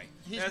bitch boy.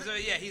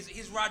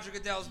 He's Roger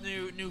Goodell's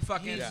new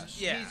fucking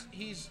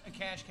He's a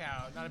cash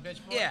cow, not a bitch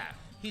boy. Yeah.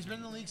 He's been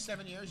in the league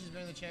 7 years. He's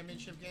been in the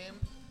championship game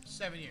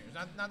 7 years.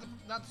 Not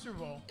the Super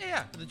Bowl.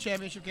 Yeah. But the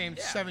championship game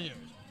Yeah. 7 years.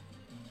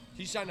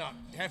 He signed a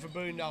 $500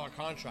 million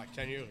contract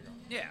 10 years ago.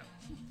 Yeah.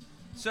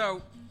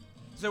 So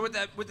with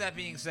that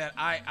being said,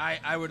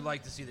 I would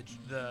like to see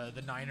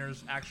the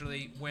Niners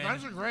actually win.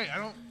 Niners are great. I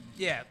don't.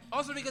 Yeah.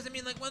 Also because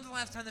when's the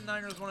last time the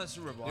Niners won a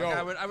Super Bowl? Yo,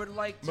 Like, I would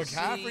like to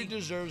McCaffrey see.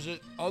 deserves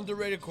it.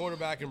 Underrated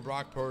quarterback in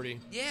Brock Purdy.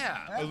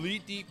 Yeah.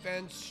 Elite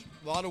defense,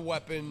 a lot of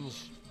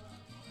weapons.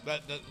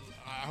 That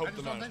I hope I the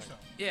just don't Niners. think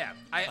so. Yeah.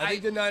 I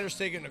think the Niners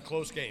take it in a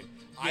close game.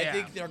 I Yeah.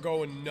 think they're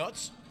going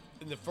nuts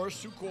in the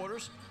first 2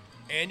 quarters.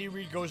 Andy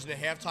Reid goes into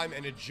halftime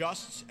and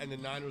adjusts, and the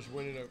Niners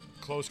win in a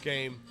close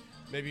game,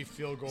 maybe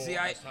field goal See,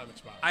 as time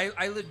expires.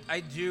 I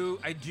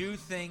do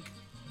think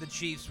the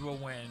Chiefs will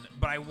win,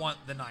 but I want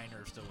the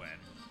Niners to win.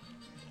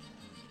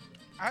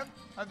 I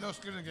have no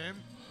skin in the game.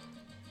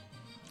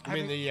 I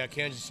mean, the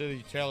Kansas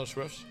City Taylor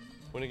Swifts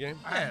win a game?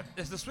 Yeah,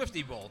 it's the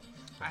Swifty Bowl.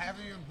 I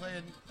haven't even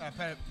played.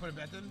 Put a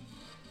bet in.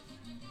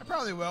 I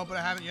probably will, but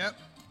I haven't yet.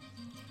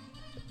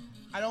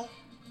 I don't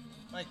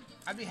like.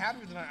 I'd be happy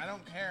with the Niners. I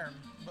don't care,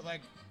 but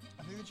like,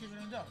 I think the Chiefs are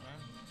gonna do it, man.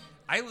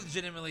 I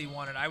legitimately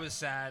wanted. I was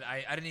sad.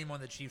 I didn't even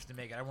want the Chiefs to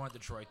make it. I wanted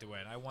Detroit to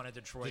win. I wanted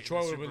Detroit.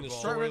 Detroit in would the win the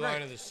Super Bowl.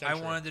 storyline of the I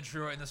century. wanted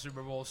Detroit in the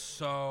Super Bowl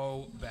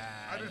so bad.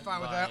 I'd be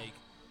fine with that.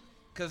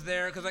 Because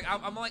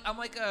I'm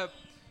like a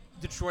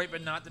Detroit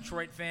but not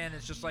Detroit fan.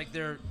 It's just like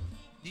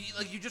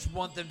you just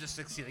want them to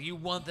succeed. Like, you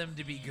want them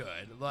to be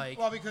good. Like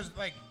Well, because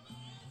like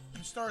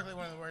historically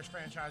one of the worst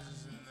franchises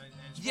in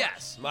sports.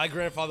 yes. My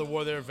grandfather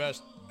wore their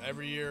vest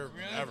every year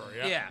Really? ever.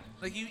 Yeah.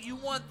 Like you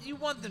want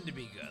them to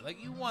be good.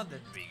 Like you want them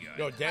to be good.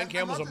 Yo, Dan I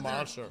Campbell's a love that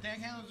monster. Dan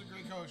Campbell's a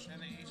great coach,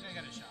 and he's gonna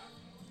get a shot.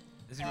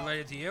 Is he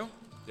related to you?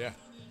 Yeah.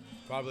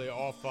 Probably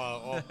off.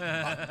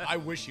 I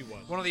wish he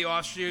was. One of the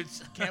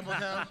offshoots.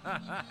 Campbelltown.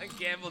 He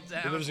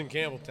Campbelltown. lives in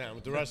Campbelltown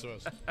with the rest of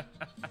us.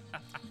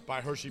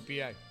 By Hershey,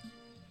 PA.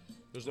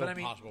 There's no But I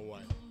mean- possible way.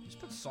 Just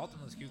put salt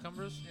in those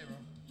cucumbers. Yeah, bro.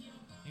 You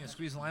gonna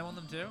squeeze lime on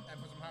them too?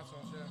 And put some hot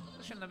sauce. Yeah.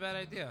 That's not a bad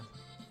idea.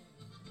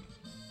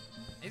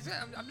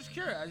 I'm just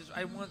curious.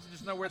 I wanted to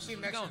just know where I've this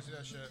seen was going.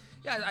 Mexicans do that shit.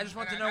 Yeah, I just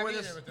want to And know I where need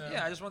this. it with the-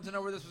 Yeah, I just want to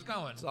know where this was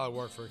going. It's a lot of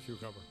work for a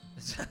cucumber.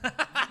 Can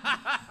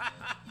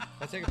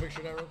I take a picture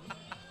of that real quick?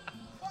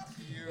 Fuck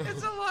you.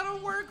 It's a lot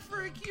of work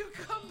for a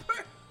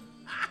cucumber.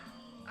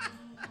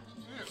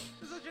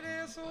 It's such fucking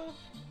asshole.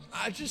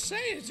 I'm just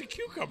saying, it's a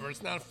cucumber.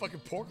 It's not a fucking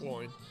pork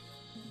loin.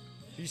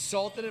 He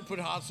salted it, put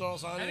hot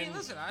sauce on it. I mean, and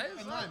listen,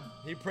 And lime.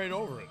 he prayed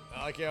over it.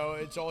 I like how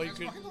it's all he It's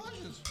could. fucking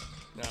delicious.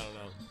 I don't know.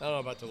 I don't know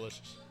about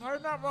delicious.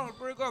 I'm not wrong. It's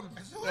pretty good.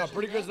 It's No, delicious.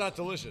 pretty good's not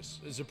delicious.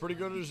 Is it pretty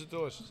good or is it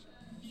delicious?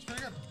 It's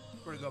pretty good.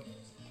 Pretty good.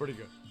 Pretty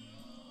good.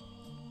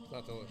 It's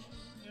not delicious.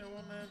 You know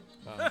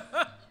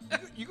what,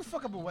 man? You can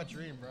fuck up a wet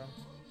dream, bro.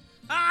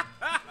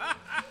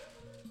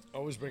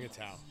 Always bring a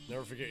towel.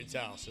 Never forget your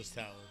towel. It says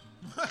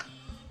towel.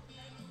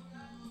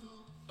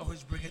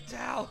 Always bring a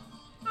towel.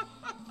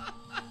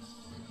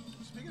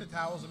 Speaking of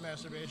towels and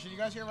masturbation, you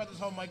guys hear about this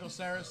whole Michael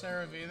Sarah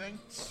V thing?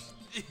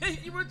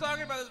 You were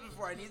talking about this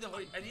before. I need to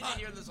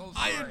hear this whole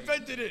story. I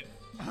invented it.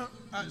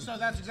 So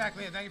that's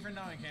exactly it. Thank you for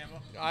knowing,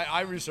 Campbell.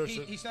 I researched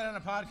He it. said on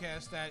a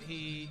podcast that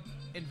he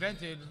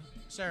invented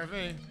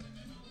CeraVe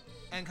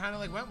and kind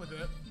of like went with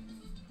it.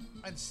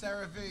 And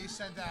CeraVe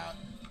sent out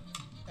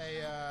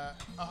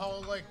a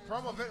whole like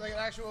promo vid, like an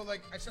actual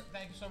like. I said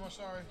thank you so much.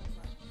 Sorry.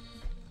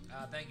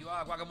 Thank you.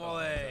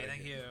 Guacamole.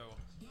 Thank you.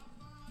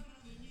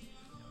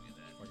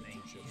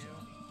 Fucking two shits.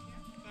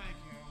 Thank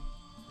you.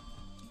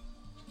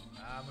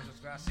 Muchas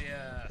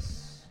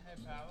gracias. Hey,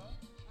 Paolo.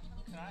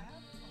 Can I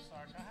have? I'm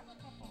sorry. Can I have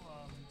a couple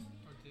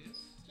tortillas?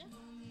 Yeah.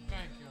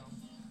 Thank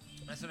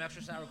you. And some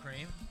extra sour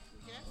cream.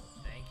 Yes.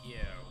 Thank you.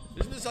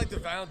 Isn't this like the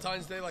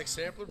Valentine's Day like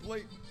sampler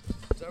plate?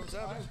 Is that what's Oh,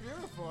 happening? that's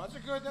beautiful. That's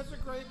a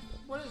great.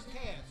 What is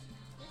Cass?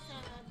 It's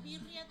a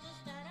birria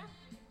tostada,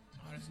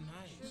 Oh, that's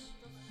nice.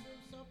 shrimp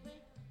sope,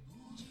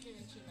 chicken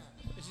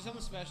enchilada. Is there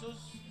something specials?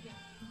 Yeah.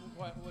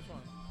 What? Which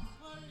one?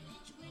 For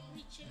each week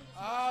we change.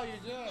 Oh, you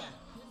do. Yeah.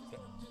 This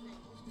is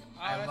today.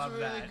 Oh, I that's love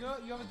really that. good.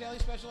 You have a daily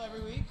special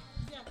every week?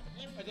 Yeah.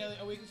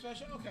 A weekly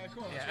special? Okay,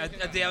 cool. Yeah, Let's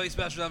get a that. daily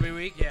special every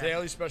week. Yeah.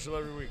 Daily special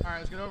every week. All right,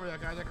 let's get over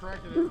that, guys. I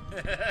corrected it.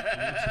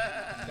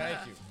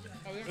 Thank you.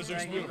 Oh, we have This a-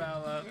 looks Thank you, new.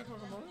 Bella. we have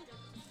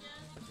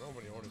guacamole?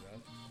 Nobody ordered that.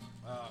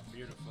 Oh,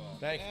 beautiful.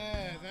 Thank you.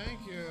 Yeah,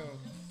 thank you.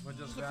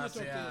 Muchas Just a few tortillas, first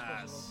of all.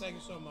 gracias. Thank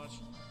you so much.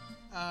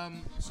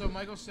 So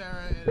Michael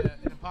Sarah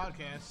in a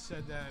podcast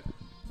said that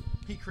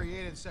he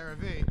created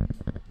CeraVe,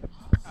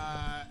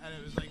 and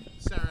it was like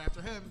Sarah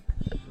after him.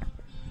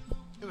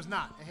 It was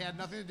not. It had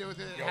nothing to do with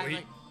it. Yo,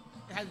 It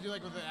had to do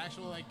like with the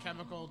actual like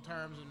chemical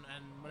terms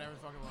and whatever the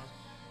fuck it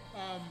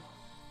was.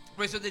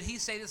 Wait, so did he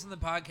say this in the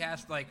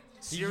podcast? Like,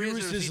 He serious, or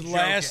used was his he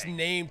last joking?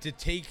 name to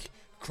take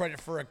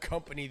credit for a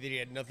company that he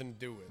had nothing to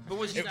do with. But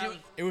was he It, doing?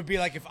 it would be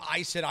like if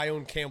I said I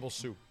own Campbell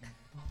Soup.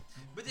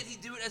 But did he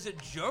do it as a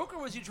joke, or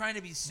was he trying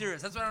to be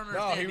serious? That's what I don't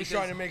understand. No, he was because-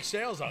 trying to make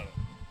sales on it.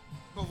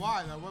 But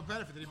why though? What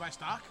benefit did he buy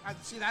stock?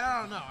 See that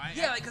I don't know.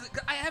 Yeah, like, 'cause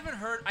I haven't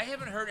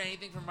heard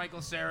anything from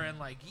Michael Sarah in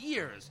like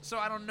years, so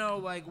I don't know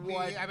like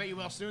what. I bet you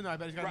will soon though. I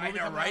bet he's got Right, a movie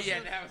I know, coming right? out Yeah,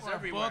 soon, now it's or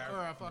everywhere. a book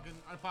or a fucking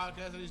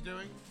podcast that he's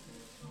doing.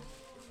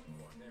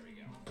 There we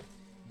go.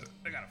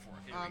 I got a fork.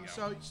 Here we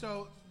go.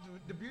 So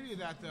the beauty of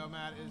that though,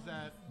 Matt, is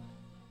that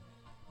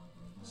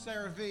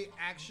CeraVe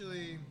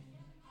actually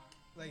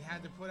like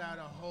had to put out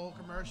a whole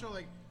commercial,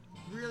 like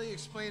really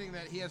explaining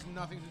that he has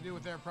nothing to do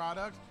with their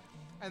product,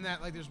 and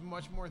that like there's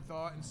much more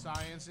thought and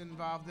science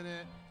involved in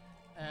it,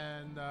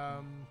 and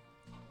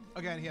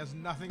again, he has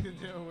nothing to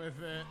do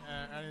with it,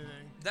 anything.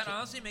 That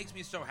honestly makes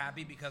me so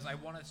happy because I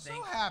want to think.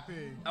 So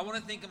happy. I want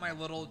to think in my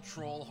little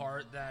troll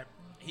heart that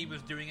he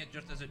was doing it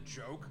just as a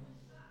joke,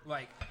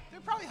 like.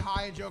 They're probably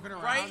high and joking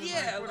around. Right, and,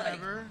 yeah, like,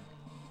 whatever.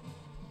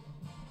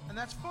 And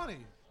that's funny.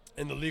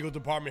 And the legal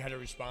department had to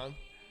respond.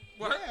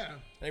 What? Yeah.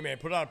 Hey man,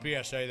 put out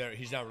a PSA that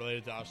he's not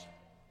related to us.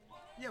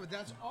 Yeah, but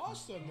that's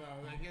awesome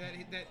though.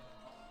 That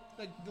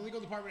like the legal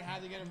department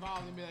had to get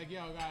involved and be like,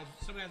 "Yo, guys,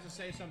 somebody has to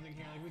say something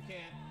here. Like,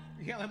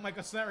 we can't let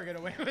Michael Sarah get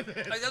away with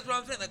it." Like, that's what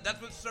I'm saying. Like,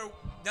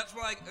 that's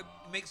what like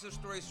makes the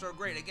story so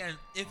great. Again,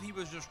 if he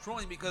was just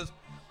trolling, because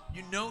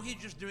you know he's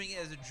just doing it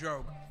as a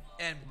joke,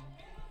 and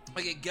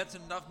like it gets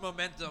enough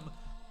momentum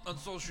on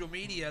social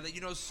media that you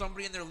know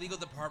somebody in their legal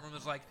department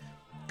was like,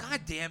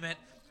 "God damn it."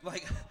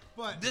 Like,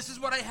 But- this is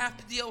what I have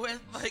to deal with.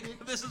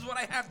 Like, this is what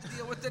I have to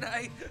deal with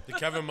today. The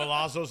Kevin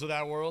Malazzos of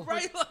that world.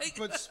 Right? Like,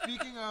 But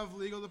speaking of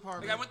legal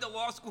department, like, I went to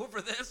law school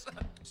for this.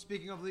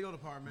 speaking of legal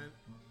department,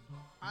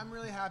 I'm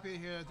really happy to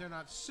hear that they're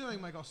not suing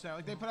Michael Sarah.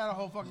 Like they put out a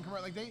whole fucking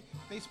commercial. Like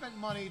they spent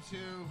money to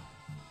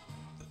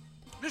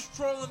Just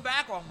trolling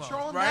back almost.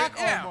 troll him right? back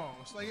Yeah.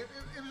 almost. Like it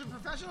was a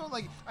professional.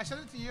 Like I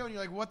sent it to you and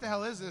you're like, "What the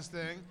hell is this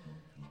thing?"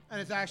 And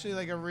it's actually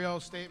like a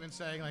real statement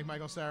saying like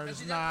Michael Sarah And is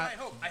see, not.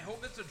 that's what I hope.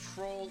 I hope it's a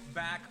troll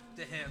back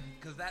to him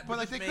because that. But would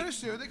like just they make- could have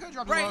sued. They could have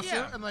dropped Right, a lawsuit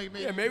yeah. and like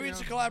maybe. Yeah, maybe you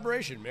it's a know.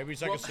 collaboration. Maybe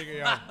it's like a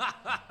single.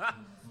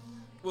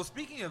 Well,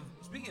 speaking of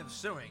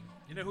suing,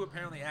 you know who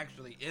apparently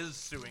actually is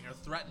suing or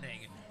threatening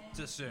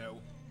to sue?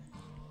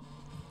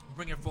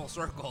 Bring it full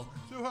circle.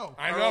 Sue who?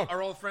 I Our know.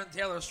 our old friend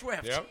Taylor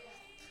Swift. Yep.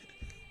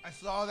 I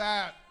saw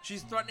that.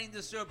 She's threatening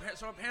to sue.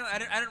 So apparently,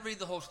 I didn't read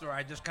the whole story.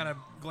 I just kind of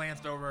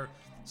glanced over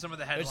some of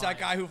the headlines. It's that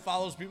guy who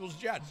follows people's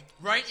jets.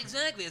 Right,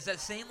 exactly. It's that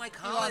same like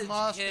college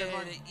Musk, kid.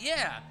 everyone-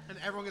 Yeah, And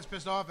everyone gets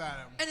pissed off at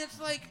him. and it's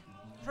like,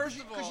 first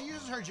of Because all, she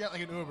uses her jet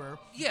like an Uber.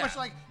 Yeah. Which,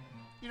 like,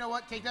 you know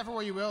what? Take that for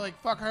what you will.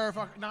 Like, fuck her,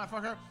 not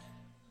fuck her.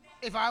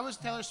 if I was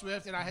Taylor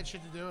Swift and I had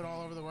shit to do it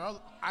all over the world,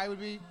 I would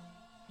be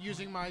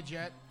using my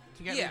jet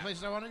to get me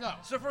places I want to go.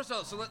 So first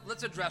of all,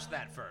 let's address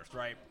that first,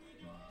 right?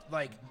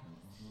 Like,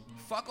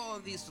 fuck all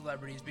of these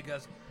celebrities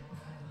because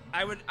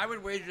I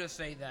would wager to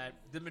say that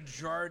the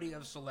majority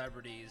of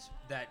celebrities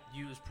that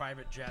use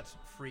private jets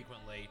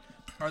frequently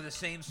are the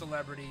same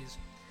celebrities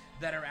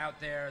that are out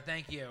there.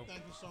 Thank you.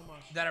 Thank you so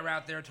much. That are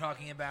out there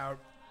talking about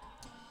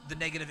the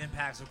negative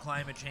impacts of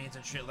climate change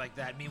and shit like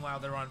that. Meanwhile,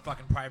 they're on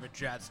fucking private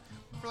jets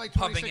For like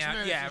pumping 26 out.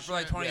 minutes. Yeah, and for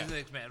like shit.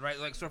 26 minutes, right?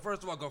 Like, so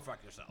first of all, go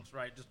fuck yourselves,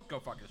 right? Just go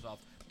fuck yourself.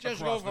 Just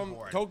go across the from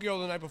board. Tokyo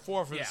the night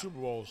before for Yeah. the Super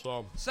Bowl.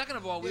 So Second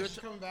of all, we Yeah, were she's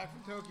coming back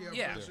from Tokyo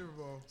Yeah. for the Super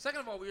Bowl. Second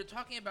of all, we were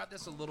talking about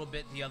this a little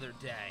bit the other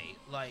day.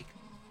 Like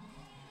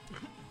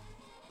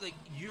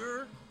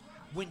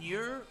when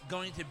you're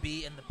going to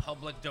be in the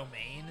public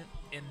domain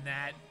in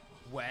that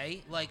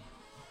way, like,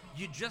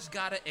 you just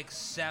gotta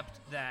accept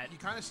that. You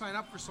kind of sign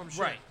up for some shit.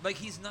 Right, like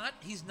he's not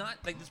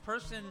like this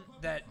person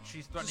that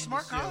she's threatening He's a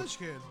smart to sue, college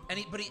kid.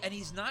 and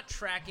he's not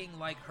tracking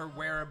like her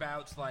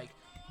whereabouts, like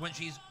when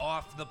she's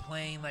off the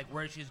plane, like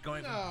where she's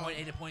going from No. point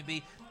A to point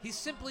B. He's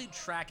simply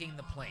tracking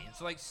the plane,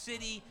 so like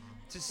city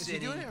to Is city. he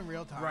doing it in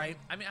real time? Right.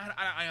 I mean,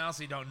 I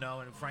honestly don't know,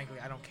 and frankly,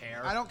 I don't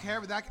care. I don't care,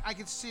 but that I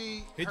could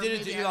see. he her did it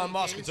maybe to having Elon a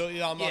Musk case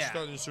until Elon Musk Yeah.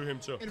 started to sue him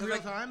too. in 'Cause, real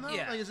like, time though.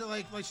 yeah. Like, is it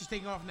like she's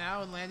taking off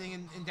now and landing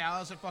in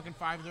Dallas at fucking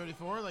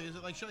 5:34? Like, is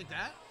it like shit like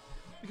that?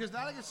 Because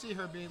that I could see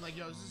her being like,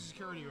 "Yo, this is a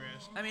security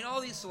risk." I mean, all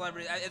these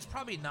celebrities, it's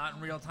probably not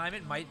in real time.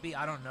 It might be,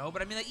 I don't know.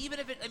 But I mean, like, even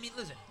if it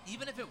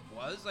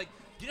was, like,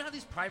 do you know how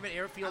these private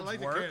airfields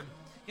like the work? kid.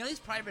 You know, these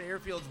private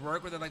airfields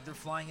work where they're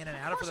flying in and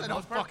out Of for course the I don't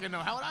most part. fucking know.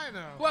 How would I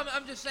know? Well,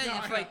 I'm just saying, No,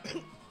 it's I like,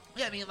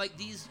 yeah, I mean, like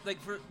these,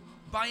 like for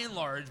by and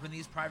large, when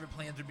these private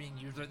planes are being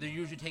used, they're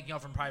usually taking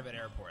off from private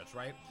airports,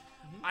 right?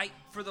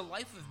 For the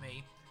life of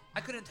me,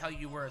 I couldn't tell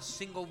you where a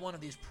single one of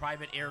these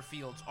private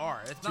airfields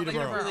are. It's not like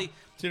they're Teterboro. really.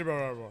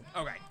 Teterboro.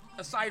 Okay.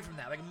 Aside from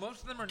that, like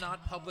most of them are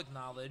not public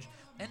knowledge,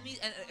 and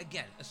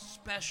again,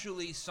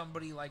 especially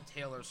somebody like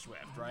Taylor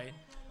Swift, right?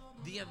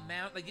 The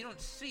amount, like, you don't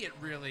see it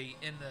really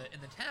in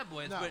the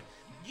tabloids, No. but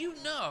you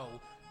know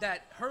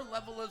that her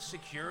level of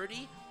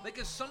security, like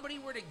if somebody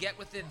were to get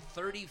within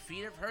 30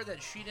 feet of her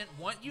that she didn't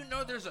want, you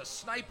know there's a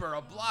sniper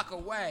a block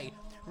away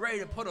ready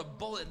to put a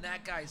bullet in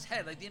that guy's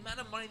head. Like the amount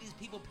of money these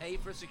people pay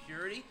for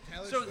security.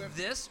 Taylor So Swift,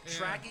 this yeah.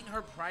 tracking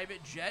her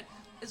private jet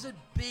is a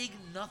big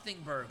nothing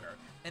burger.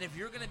 And if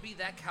you're going to be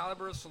that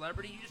caliber of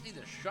celebrity, you just need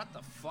to shut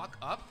the fuck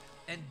up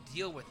and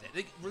deal with it.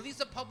 Like, release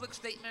a public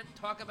statement,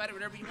 talk about it,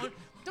 whatever you want.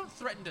 Don't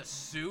threaten to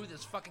sue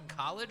this fucking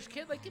college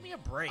kid. Like, give me a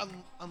break.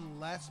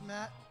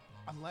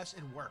 Unless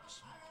it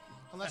works.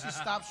 Unless he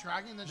stops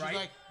tracking, then she's Right.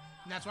 like,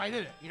 and that's why I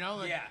did it. You know,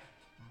 like, Yeah.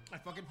 I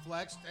fucking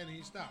flexed and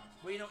he stopped.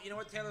 Well, you know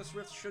what Taylor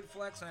Swift should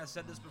flex, and I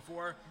said this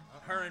before,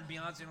 her and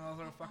Beyonce and all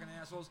those other fucking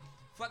assholes,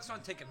 flex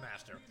on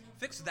Ticketmaster.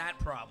 Fix that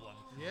problem,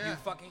 Yeah. you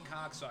fucking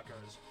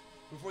cocksuckers,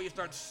 before you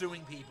start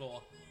suing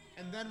people.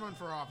 And then run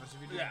for office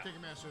if you do Yeah. the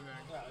Ticketmaster thing.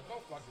 Yeah, go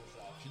fuck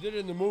yourself. She did it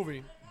in the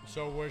movie,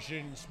 so where she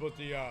didn't split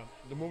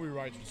the movie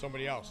rights with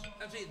somebody else.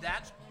 And see,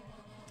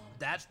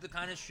 that's the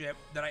kind of shit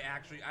that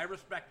I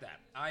respect that.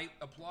 I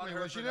applaud Wait, her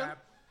what'd for she do? that.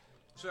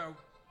 So,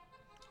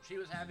 she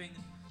was having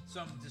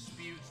some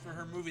disputes for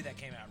her movie that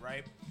came out,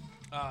 right?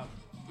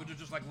 Which was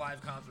just like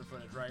live concert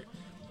footage, right?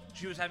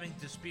 She was having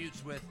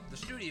disputes with the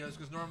studios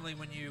because normally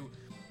when you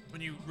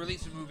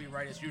release a movie,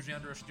 right, it's usually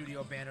under a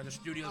studio banner. The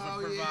studios Oh,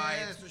 would provide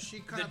yeah, so she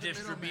cut the out the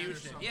middleman or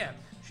distribution. something. Yeah,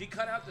 she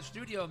cut out the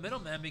studio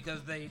middlemen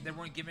because they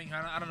weren't giving her.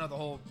 I don't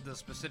know the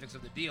specifics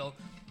of the deal,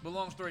 but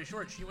long story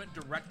short, she went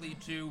directly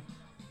to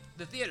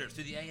the theaters,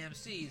 to the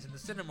AMC's and the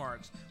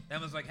Cinemarks,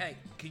 and was like, "Hey,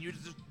 can you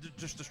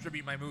just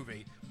distribute my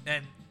movie?"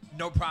 And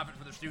no profit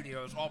for the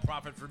studios, all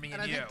profit for me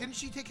and, And I you. think, didn't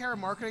she take care of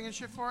marketing and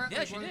shit for it? Yeah,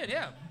 Like, she what- did.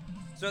 Yeah.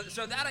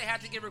 So that I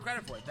have to give her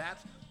credit for.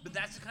 But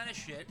that's the kind of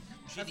shit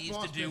she That's needs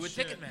to boss do bitch with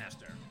shit.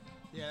 Ticketmaster.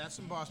 Yeah, that's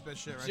some boss bitch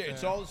shit right See, there.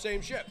 it's all the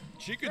same shit.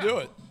 She could Yeah. do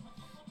it.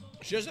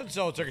 She doesn't have to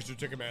sell tickets to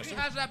She Ticketmaster.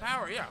 has that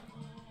power. Yeah.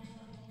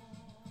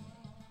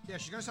 Yeah,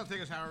 she's gonna sell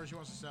tickets however she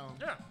wants to sell them.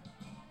 Yeah.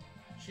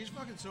 She's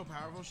fucking so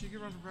powerful, she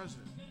could run for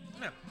president.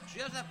 Yeah. She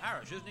has that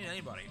power. She doesn't need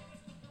anybody.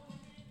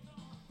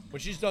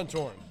 But she's done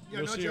touring. Yeah,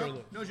 You'll no see her in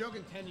joke. No joke.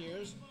 In 10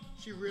 years,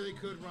 she really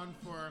could run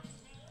for,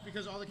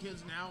 because all the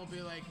kids now will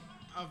be like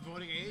of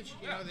voting age.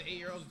 You know, the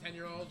 8-year-olds, the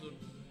 10-year-olds,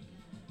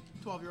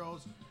 the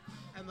 12-year-olds,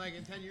 and like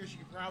in 10 years, she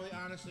could probably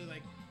honestly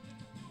like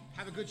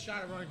have a good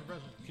shot at running for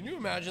president. Can you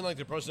imagine like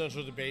the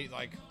presidential debate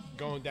like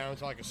going down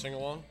to like a sing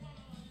along,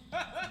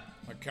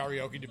 a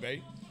karaoke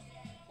debate?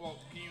 Well,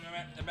 can you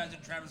imagine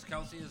Travis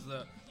Kelce as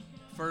the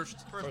first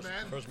First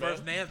man.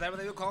 First man? Is that what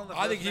they would call him? The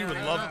I think first he man? would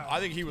don't love. know. I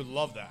think he would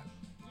love that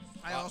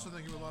I also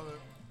think he would love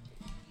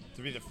it.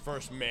 to be the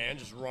first man,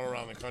 just run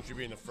around the country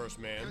being the first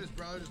Him and man. his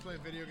brother just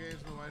playing video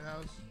games in the White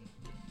House.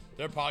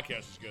 Their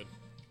podcast is good.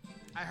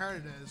 I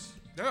heard it is.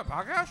 They have a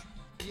podcast?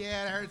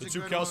 Yeah, I heard it's The a two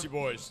good Kelsey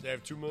one. boys, they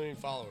have 2 million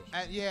followers.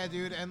 Yeah,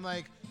 dude, and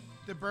like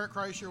the Burt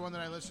Kreischer one that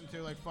I listen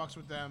to like fucks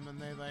with them,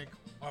 and they like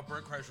Oh,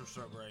 Burt Kreischer's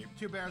so great.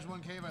 Two Bears, One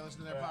Cave. I listen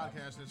to their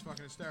podcast, and it's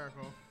fucking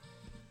hysterical.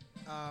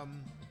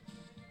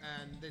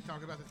 and they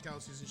talk about the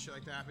Kelsey's and shit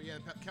like that. But yeah,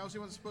 the Kelsey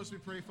one's supposed to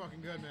be pretty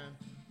fucking good, man.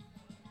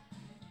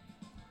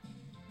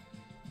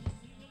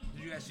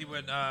 Did you guys see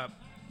when,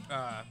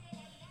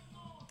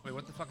 wait,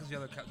 what the fuck is the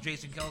other,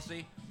 Jason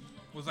Kelsey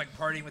was like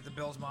partying with the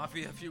Bills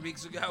Mafia a few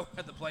weeks ago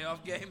at the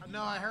playoff game?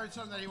 No, I heard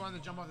something that he wanted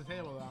to jump off the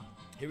table, though.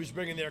 He was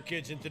bringing their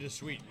kids into the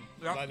suite,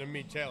 Yep. letting them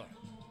meet Taylor.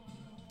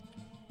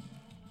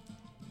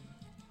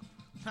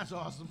 That's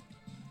awesome.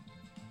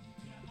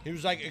 He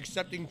was like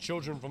accepting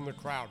children from the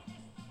crowd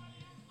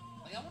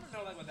Like, I want to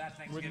know, like, what that with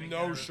Thanksgiving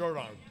no dinner, shirt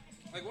on.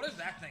 like, what is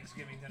that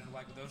Thanksgiving dinner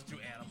like with those two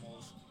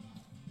animals?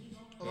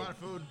 A lot of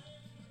food.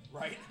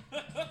 Right?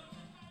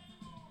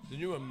 Can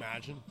you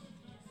imagine?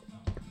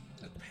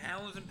 Like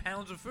pounds and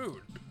pounds of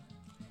food.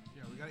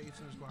 Yeah, we gotta eat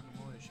some of this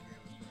guacamole she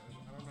gave us, bro.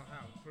 I don't know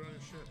how. Put it on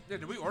your shit. Yeah,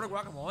 did we order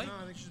guacamole? No,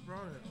 I think she just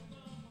brought it.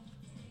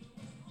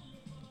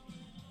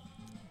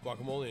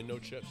 Guacamole and no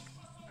chips.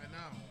 I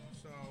know.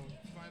 So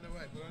find a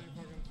way. Put it on your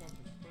fucking something.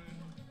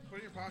 Put it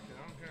in your pocket.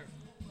 I don't care.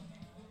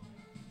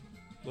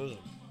 Listen,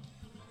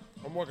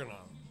 I'm working on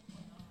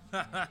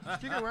it.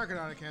 Speaking of working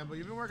on it, Campbell,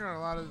 you've been working on a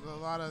lot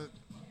of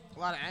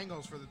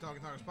angles for the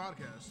Talking Talkers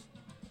podcast.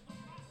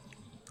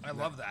 I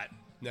love that.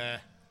 Nah.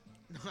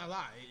 No, I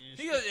lie.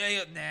 He goes,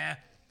 nah.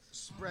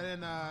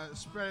 Spreading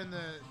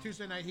the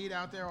Tuesday Night Heat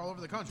out there all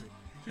over the country.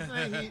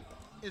 Tuesday Night Heat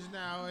is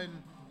now in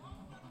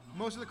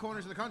most of the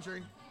corners of the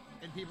country,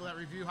 and people that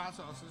review hot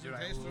sauces Dude, and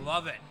I taste them.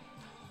 love it.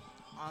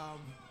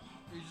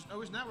 You're just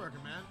always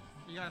networking, man.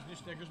 You got new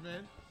stickers,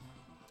 man.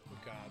 Oh,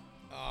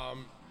 God.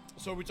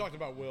 So we talked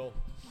about Will.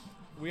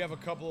 We have a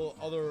couple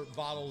other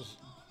bottles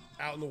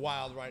out in the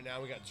wild right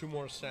now. We got 2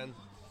 more to send.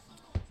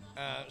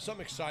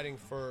 Something exciting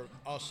for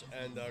us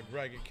and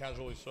Greg at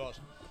Casually Sauce.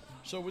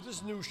 So with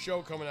this new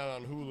show coming out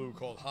on Hulu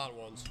called Hot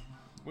Ones,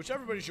 which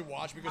everybody should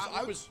watch because Hot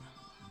I Ones? was...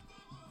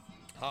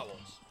 Hot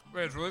Ones.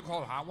 Wait, it's really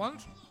called Hot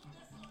Ones?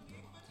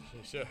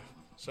 Sure.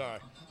 Sorry.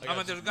 I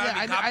mean, there's Yeah,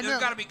 I know.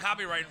 got to be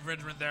copyright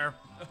infringement there.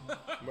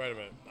 Wait a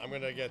minute. I'm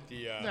going to get the...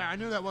 Yeah, I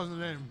knew that wasn't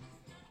the name.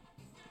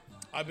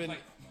 I've been...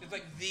 It's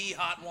like the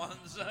Hot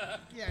Ones.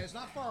 Yeah, it's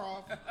not far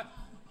off.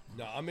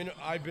 No,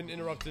 I've been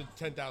interrupted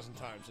 10,000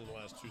 times in the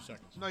last 2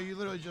 seconds. No, you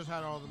literally just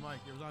had all the mic.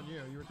 It was on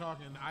you. You were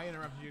talking. I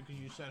interrupted you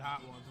because you said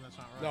hot ones, and that's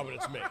not right. No, but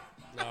it's me.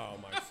 Oh,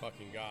 my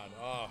fucking God.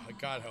 Oh,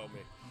 God help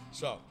me.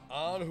 So,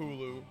 on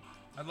Hulu...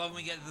 I love when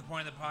we get to the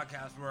point of the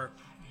podcast where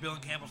Bill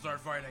and Campbell start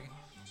fighting.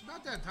 It's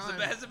about that It's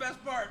time. the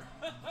best part.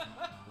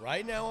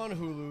 Right now on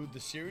Hulu, the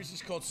series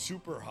is called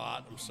Super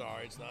Hot. I'm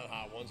sorry, it's not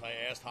Hot Ones. I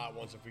asked Hot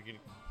Ones if we could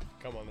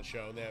come on the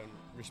show. They haven't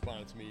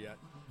responded to me yet.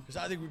 Because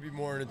I think we'd be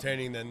more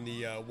entertaining than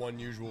the one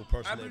usual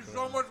person I'd they be put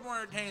so on. much more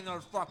entertaining than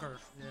those fuckers.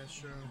 Yeah, it's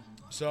true.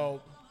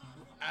 So,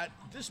 at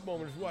this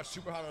moment, if you watch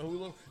Super Hot on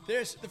Hulu,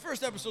 the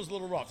first episode's a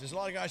little rough. There's a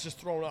lot of guys just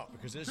thrown up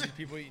because there's these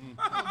people eating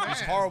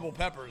these horrible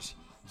peppers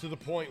to the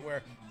point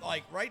where,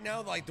 like, right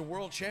now, like, the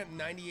world champ,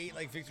 98,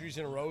 like, victories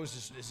in a row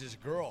is this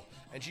girl.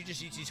 And she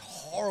just eats these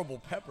horrible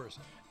peppers.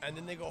 And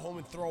then they go home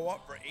and throw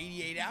up for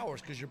 88 hours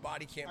because your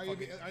body can't Do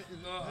fucking...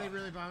 they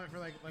really vomit for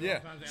like Yeah, all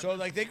times so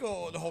like they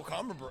go the whole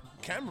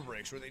camera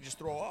breaks where they just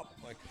throw up,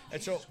 like,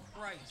 and so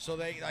Christ. so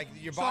they like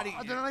your So, body.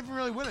 they're not even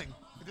really winning.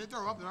 If they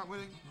throw up, they're not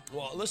winning.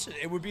 Well, listen,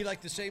 it would be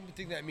like the same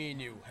thing that me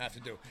and you have to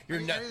do. You're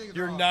Anything is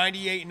you're wrong.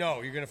 98.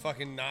 No, you're gonna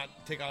fucking not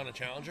take on a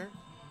challenger.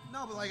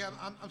 No, but like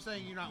I'm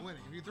saying, you're not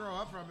winning. If you throw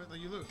up from it, like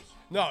you lose.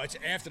 No, it's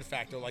after the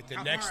fact though, like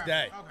the next All day.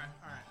 right. Okay, all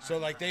right. So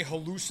like they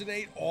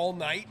hallucinate all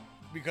night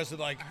because of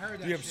like I heard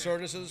that the shit.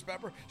 absurdness of this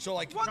pepper. So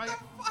like What the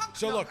fuck?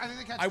 So No, look, I think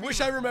they catch I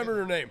wish I fever. remembered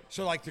her name.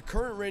 So like the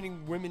current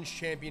reigning women's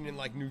champion in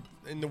like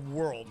in the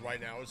world right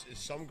now is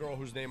some girl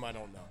whose name I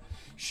don't know.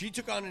 She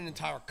took on an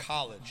entire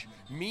college,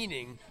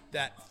 meaning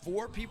that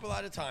 4 people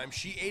at a time.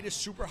 She ate a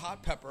super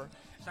hot pepper.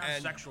 Sounds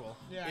and sexual.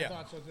 Yeah, Yeah. I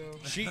thought so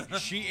too.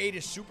 She ate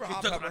a super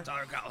hot Took an pepper,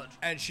 entire college.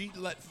 and she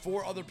let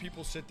 4 other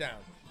people sit down.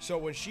 So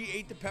when she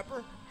ate the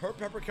pepper, her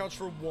pepper counts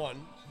for 1.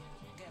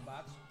 Yeah,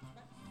 bots.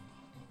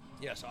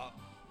 Yes, I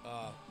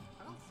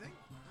don't think.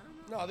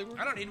 no, I think we're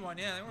I don't need one.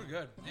 Yeah, they were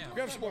good. Yeah.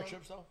 grab some more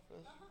chips though.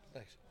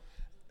 Thanks.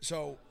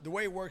 So the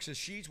way it works is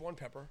she eats 1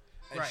 pepper,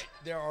 and Right.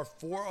 there are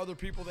 4 other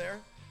people there,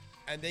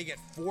 and they get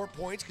 4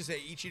 points because they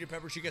each eat a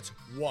pepper. She gets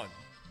 1.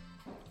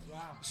 Wow.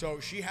 So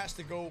she has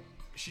to go.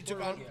 She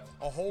took on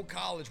a whole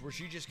college where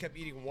she just kept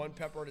eating 1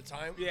 pepper at a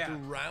time Yeah. through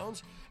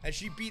rounds, and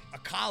she beat a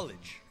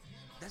college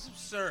That's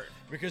absurd.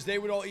 because they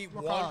would all eat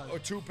What 1 college? or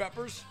 2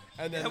 peppers,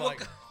 and then Yeah,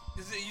 like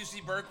is it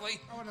UC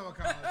Berkeley? I want to know what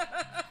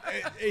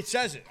college. it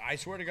says it. I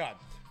swear to God,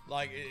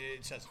 like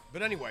it says it.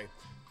 But anyway,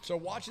 so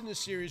watching this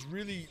series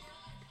really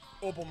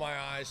opened my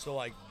eyes to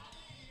like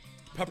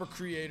pepper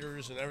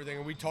creators and everything,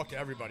 and we talked to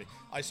everybody.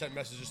 I sent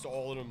messages to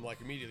all of them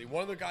like immediately.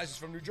 One of the guys is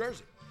from New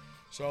Jersey,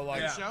 so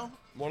like Yeah. Show?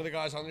 one of the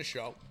guys on the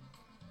show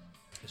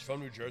is from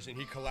New Jersey, and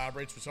he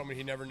collaborates with someone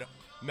he never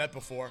met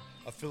before,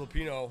 a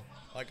Filipino,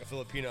 like a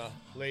Filipina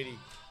lady,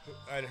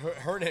 and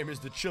her name is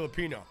the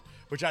Chilipino,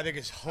 which I think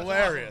is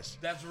hilarious.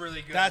 That's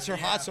really good. That's her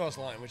Yeah. hot sauce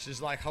line, which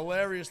is like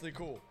hilariously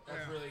cool.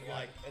 That's really good.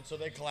 Like, and so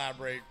they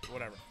collaborate,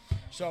 whatever.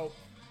 So,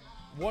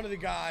 one of the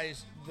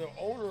guys, the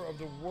owner of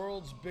the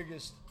world's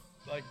biggest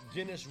like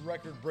Guinness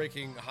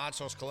record-breaking hot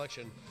sauce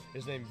collection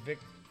is named Vic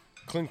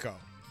Klinko,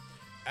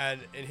 and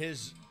in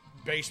his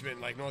basement,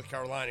 like North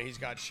Carolina, he's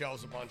got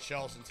shelves upon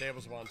shelves and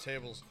tables upon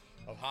tables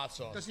of hot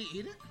sauce. Does he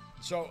eat it?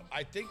 So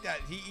I think that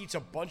he eats a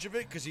bunch of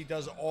it because he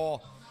does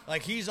all,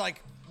 like he's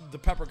like the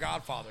pepper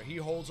godfather. He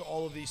holds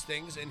all of these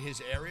things in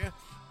his area,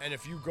 and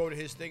if you go to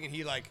his thing and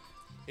he like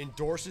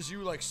endorses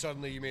you, like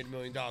suddenly you made $1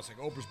 million, like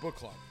Oprah's book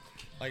club.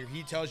 Like if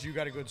he tells you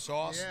got a good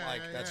sauce,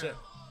 that's it.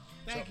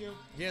 Thank you.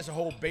 He has a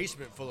whole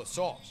basement full of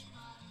sauce.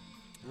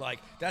 Like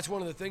that's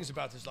one of the things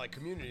about this like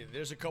community.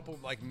 There's a couple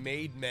like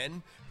made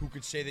men who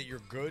could say that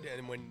you're good,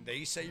 and when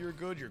they say you're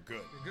good, you're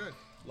good. You're good.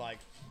 Like,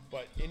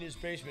 but in his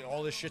basement,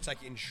 all this shit's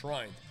like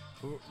enshrined.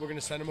 We're gonna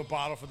send him a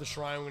bottle for the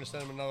shrine. We're gonna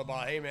send him another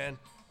bottle. Hey man,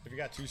 if you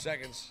got 2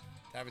 seconds,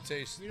 have a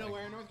taste. You know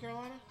where in North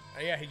Carolina?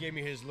 Yeah, he gave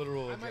me his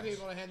literal I address. might be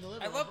able to hand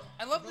deliver.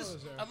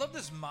 I love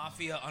this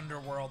mafia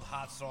underworld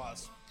hot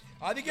sauce.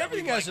 I think that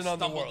everything we, has like, an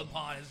stumbled underworld.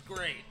 upon is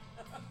great.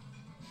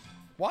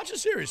 Watch the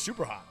series,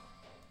 super hot.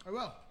 I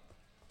will.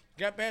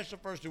 Get past the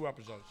first 2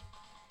 episodes,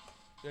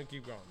 then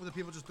keep going. Will the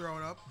people just throw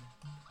it up?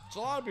 It's a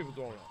lot of people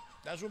doing it.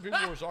 That's what people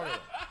were talking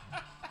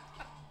about.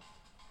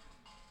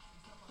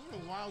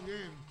 What a wild game.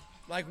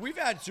 Like we've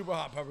had super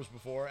hot peppers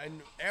before,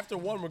 and after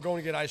one, we're going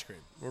to get ice cream.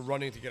 We're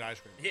running to get ice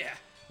cream. Yeah.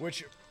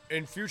 Which,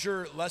 in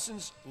future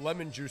lessons,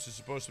 lemon juice is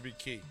supposed to be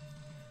key.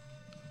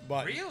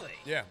 But Really?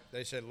 Yeah,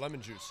 they said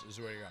lemon juice is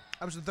the way to go.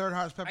 That was the third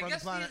hottest pepper I on the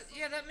guess planet.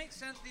 that makes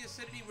sense. The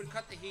acidity would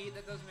cut the heat.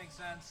 That does make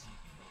sense.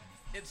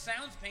 It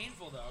sounds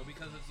painful though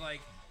because it's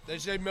like. They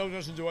say milk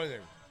doesn't do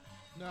anything.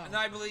 No. And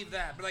I believe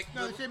that, but like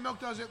No, they say milk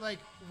does it like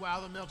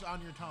while the milk's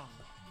on your tongue.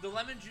 the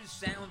lemon juice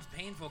sounds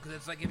painful because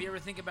it's like if you ever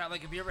think about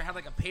like if you ever had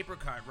like a paper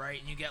cut, right,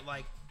 and you get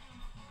like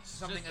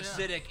something Just-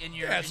 yeah. acidic in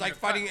your Yeah, it's in like your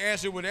fighting cut.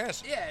 acid with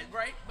acid. Yeah,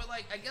 right. But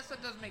like I guess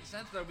that does make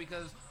sense though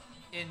because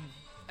in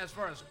as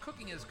far as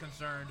cooking is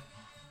concerned,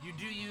 you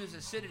do use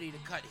acidity to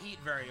cut heat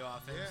very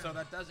often, Yeah. so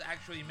that does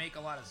actually make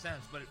a lot of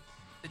sense. But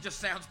it just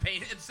sounds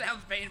It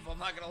sounds painful. I'm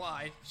not gonna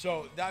lie.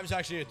 So that was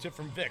actually a tip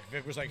from Vic.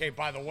 Vic was like, "Hey,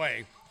 by the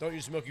way, don't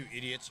use milk, you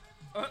idiots.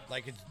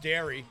 Like it's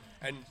dairy,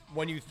 and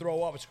when you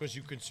throw up, it's because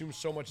you consume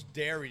so much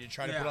dairy to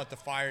try to put Yeah. out the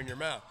fire in your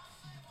mouth.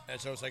 And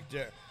so it's like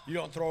you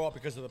don't throw up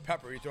because of the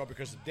pepper, you throw up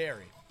because of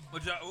dairy.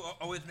 Which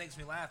always makes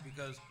me laugh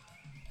because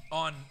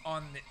on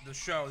the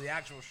show, the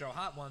actual show,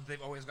 Hot Ones,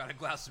 they've always got a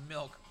glass of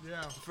milk.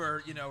 Yeah.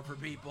 For for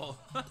people.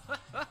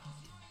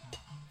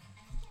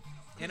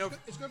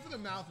 It's good for the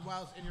mouth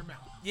while it's in your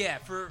mouth. Yeah,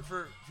 for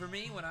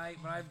me when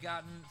I've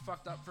gotten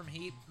fucked up from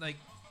heat, like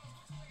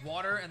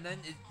water, and then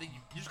you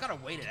just gotta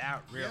wait it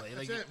out. Really, Yep,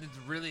 like that's it. it's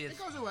really It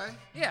goes away.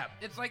 yeah.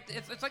 It's like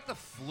the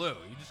flu.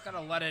 You just gotta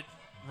let it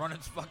run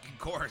its fucking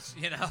course.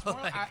 More,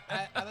 Like,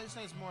 I like to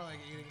say it's more like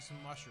eating some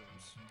mushrooms.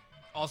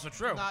 also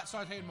true. Not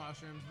sauteed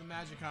mushrooms, the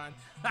magic kind.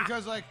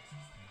 Because like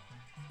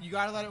you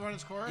gotta let it run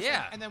its course.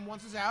 Yeah. And then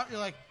once it's out, you're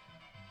like,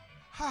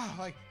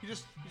 like you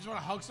just want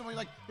to hug someone. You're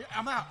like, "Yeah,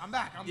 I'm out. I'm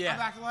back. I'm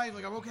back to life.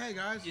 Like I'm okay,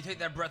 guys. You take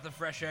that breath of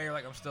fresh air. You're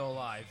like, I'm still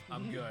alive.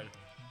 I'm good.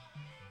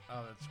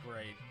 Oh, that's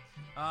great.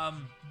 All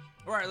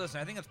right, listen.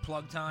 I think it's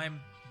plug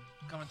time.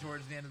 Coming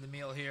towards the end of the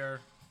meal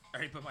here. I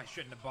already put my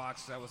shit in a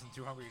box so I wasn't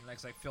too hungry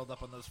next. I filled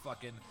up on those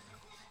fucking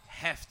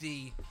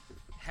hefty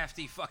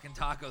fucking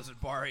tacos at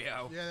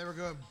Barrio. Yeah, they were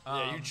good.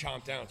 Yeah, you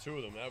chomped down 2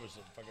 of them. That was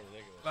fucking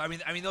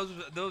ridiculous. I mean,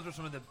 those were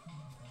some of the.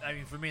 I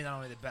mean, for me, not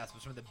only the best,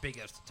 but some of the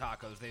biggest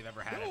tacos they've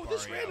ever had at No, Barrio.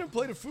 this random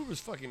plate of food was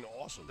fucking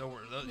awesome. Your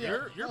that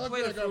looked plate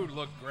really of good. food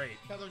looked great.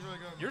 That looks really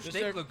good. Your It's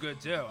steak their- looked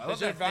good too. I love It's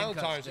their that thin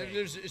cut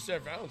Valentine's. steak. It's their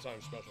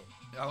Valentine's special.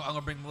 I'm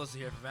gonna bring Melissa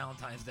here for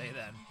Valentine's Day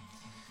then.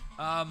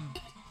 All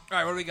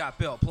right, what do we got?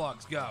 Bill,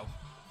 plugs, go.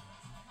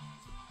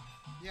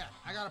 Yeah,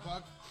 I got a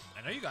plug.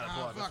 I know you got a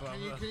plug. that's Fuck, what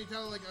can I'm- you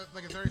tell like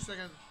a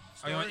 30-second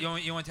Oh, story?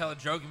 you want to tell a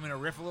joke? You want me to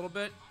riff a little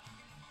bit?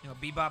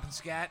 Bebop and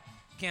scat?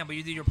 Campbell,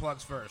 you do your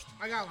plugs first.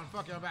 I got one.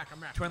 Fuck it, I'm back.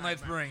 Twin I'm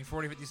Lights back. Brewing,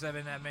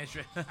 4057 at Main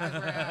Street. That's where I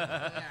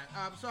am.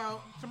 Yeah.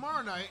 So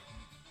tomorrow night,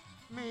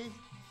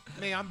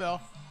 me, I'm Bill,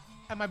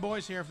 and my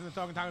boys here from the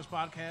Talking Tacos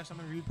podcast, I'm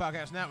the Review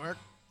Podcast Network,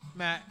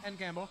 Matt and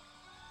Campbell.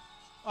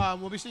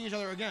 We'll be seeing each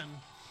other again,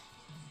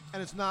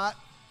 and it's not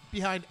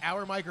behind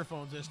our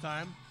microphones this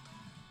time.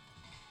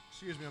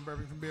 Excuse me, I'm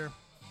burping from beer.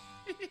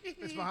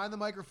 It's behind the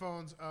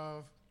microphones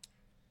of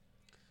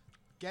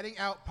Getting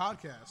Out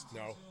Podcast.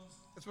 No,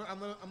 That's what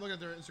I'm looking at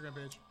their Instagram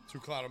page. 2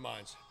 Clouded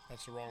Minds.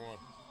 That's the wrong one.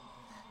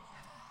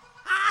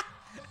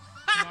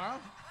 Tomorrow?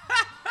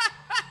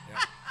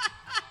 Yeah.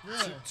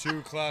 Really?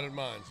 2 Clouded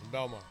Minds in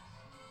Belmont.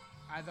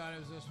 I thought it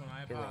was this one.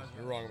 I You're wrong. apologize.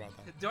 You're wrong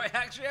about that. Do I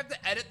actually have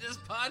to edit this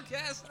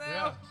podcast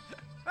now?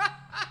 Yeah.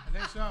 I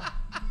think so.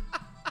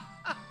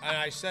 And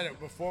I said it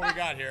before we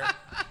got here,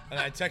 and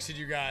I texted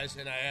you guys,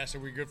 and I asked, are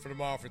we good for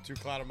tomorrow for 2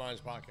 Clouded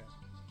Minds podcast?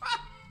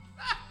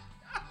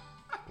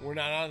 We're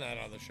not on that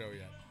other show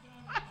yet.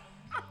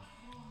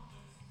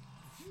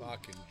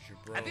 Fucking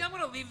jabroni. I think I'm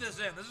going to leave this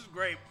in. This is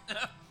great.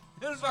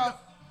 This is So, fucking-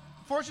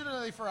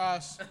 fortunately for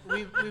us,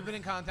 we've been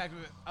in contact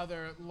with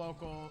other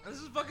local this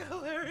is fucking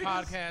hilarious.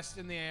 podcasts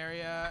in the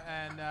area,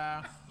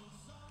 and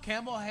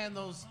Campbell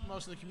handles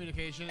most of the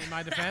communication. In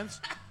my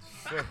defense,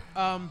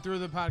 through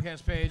the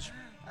podcast page,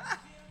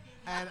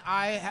 and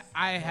I had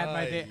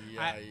my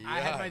I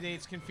had my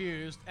dates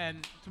confused.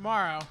 And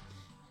tomorrow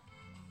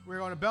we're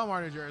going to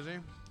Belmar, New Jersey,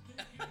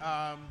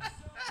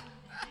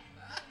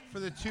 for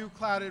the Two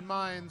Clouded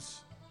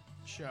Minds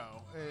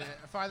show.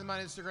 Find them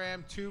on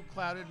Instagram, Two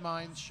Clouded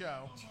Minds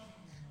show.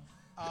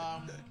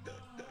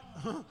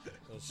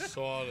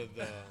 Sort of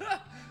the.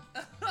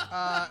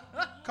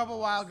 Couple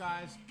wild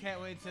guys.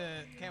 Can't wait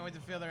to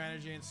feel their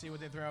energy and see what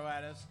they throw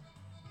at us,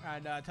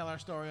 and tell our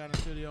story on the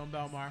studio in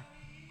Belmar.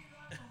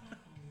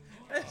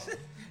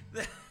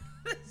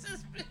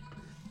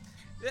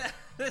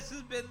 This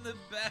has been the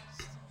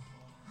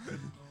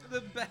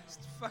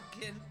best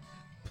fucking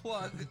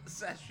plug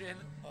session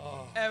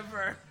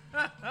ever.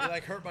 You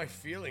like hurt my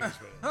feelings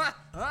with it.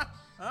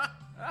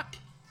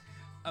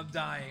 I'm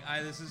dying.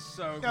 This is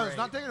so Yeah, great. it's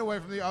not taken away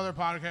from the other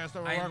podcast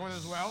that we're working with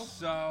as well.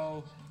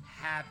 So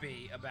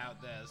happy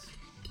about this.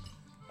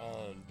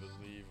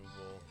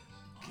 Unbelievable.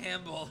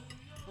 Campbell,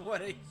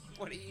 what do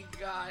you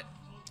got?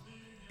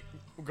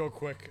 We'll go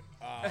quick.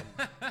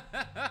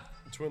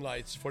 Twin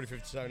Lights,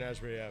 4057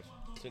 Asbury Ave,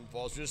 Tinton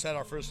Falls. We just had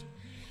our first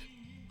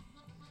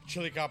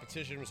chili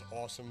competition. It was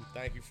awesome.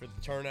 Thank you for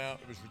the turnout.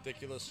 It was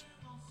ridiculous.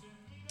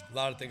 A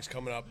lot of things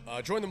coming up.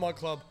 Join the Mug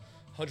Club,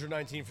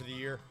 119 for the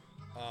year.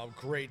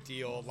 Great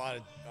deal. A lot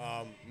of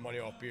money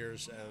off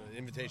beers and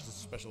invitations to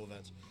special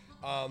events.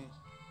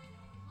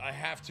 I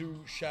have to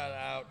shout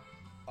out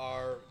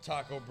our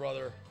taco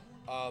brother,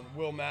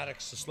 Will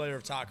Maddox, the Slayer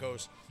of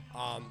Tacos.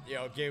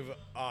 Gave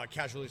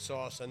casualty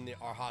sauce and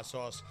our hot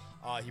sauce.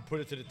 He put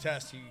it to the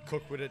test. He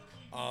cooked with it.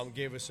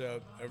 Gave us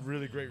a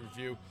really great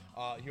review.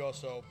 He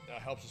also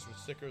helps us with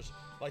stickers.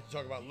 Like to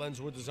talk about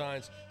Lenswood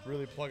Designs,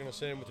 really plugging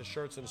us in with the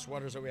shirts and the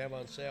sweaters that we have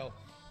on sale.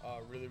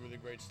 Really, really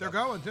great stuff.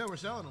 They're going too. We're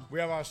selling them. We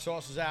have our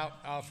sauces out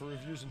for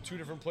reviews in 2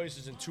 different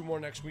places and 2 more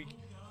next week.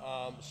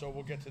 So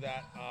we'll get to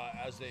that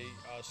as they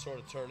sort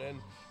of turn in.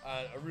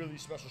 A really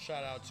special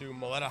shout out to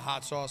Moletta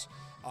Hot Sauce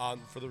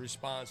for the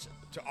response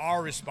to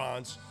our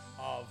response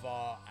of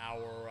our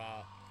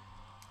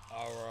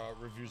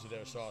reviews of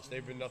their sauce.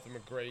 They've been nothing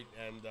but great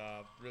and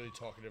really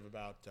talkative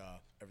about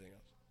everything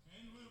else.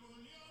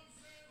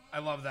 I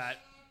love that.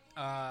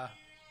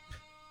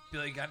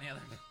 Billy, got any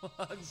other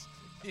plugs?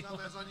 No,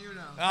 that's on you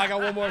now. I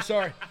got one more,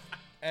 sorry.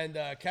 And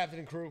Captain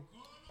and Crew.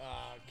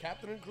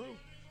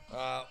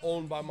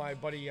 Owned by my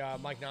buddy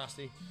Mike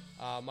Nasty.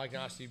 Mike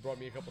Nasty brought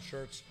me a couple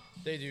shirts.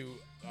 They do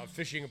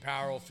fishing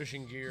apparel,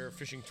 fishing gear,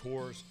 fishing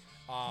tours.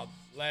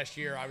 Last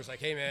year, I was like,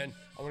 hey, man,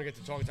 I want to get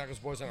the Talking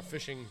Tacos boys on a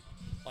fishing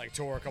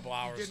tour a couple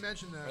hours. You did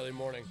mention that. Early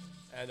morning.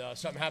 And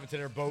something happened to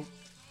their boat.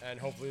 And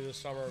hopefully this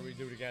summer we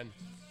do it again.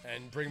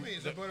 And bring Wait,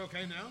 is the boat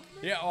okay now?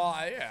 Yeah, well,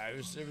 it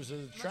was a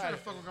I'm not try. trying to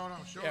fuck we're going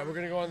on shore. Yeah, we're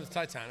gonna go on the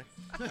Titanic,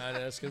 and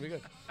it's gonna be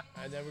good.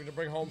 And then we're gonna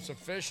bring home some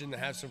fish and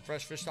have some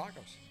fresh fish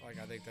tacos. I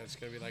think that's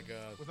gonna be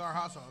with our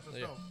hot sauce. Let's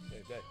go.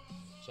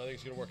 So I think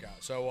it's gonna work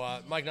out.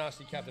 So Mike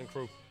Nasty, Captain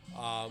Crew,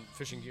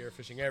 fishing gear,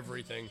 fishing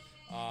everything.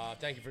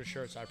 Thank you for the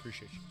shirts. I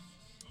appreciate you.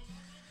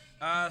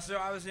 So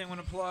obviously I'm going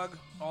to plug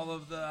all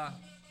of the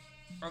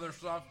other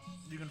stuff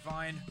you can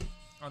find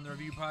on the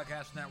Review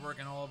Podcast Network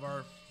and all of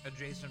our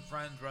adjacent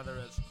friends, whether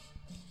it's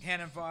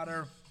Cannon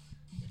Fodder,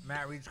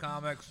 Matt Reed's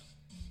Comics,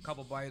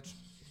 Couple Bites,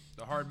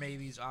 the Hard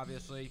Maybes,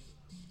 obviously.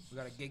 We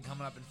got a gig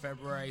coming up in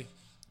February.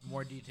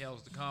 More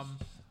details to come.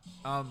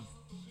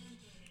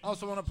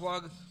 Also want to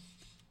plug,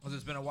 because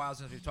it's been a while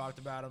since we've talked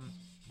about them,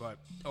 but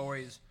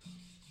always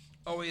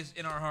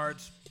in our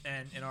hearts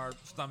and in our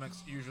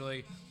stomachs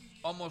usually.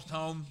 Almost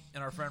Home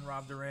and our friend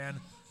Rob Duran.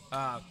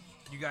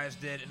 You guys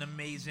did an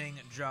amazing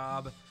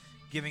job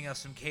giving us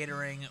some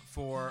catering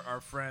for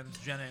our friends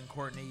Jenna and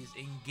Courtney's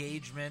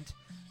engagement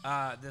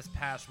this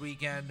past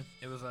weekend.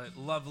 It was a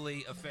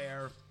lovely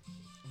affair.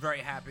 Very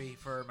happy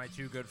for my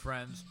 2 good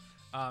friends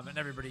and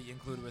everybody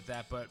included with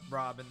that. But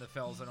Rob and the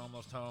fellas at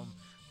Almost Home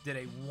did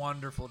a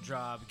wonderful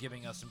job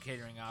giving us some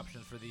catering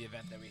options for the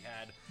event that we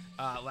had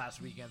last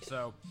weekend.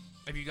 So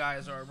if you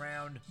guys are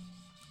around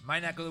my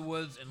neck of the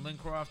woods in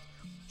Lincroft,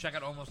 check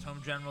out Almost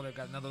Home General. They've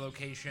got another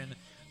location,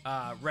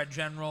 Red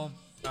General,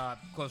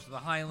 close to the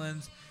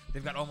Highlands.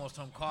 They've got Almost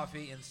Home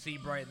Coffee in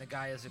Seabright, and the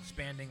guy is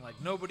expanding like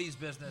nobody's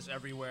business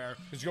everywhere.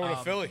 He's going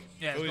to Philly.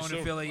 Yeah, he's going soon.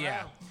 to Philly, Wow.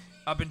 yeah.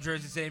 Up in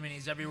Jersey City, I mean,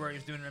 he's everywhere.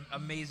 He's doing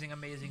amazing,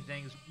 amazing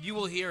things. You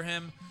will hear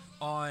him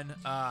on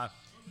a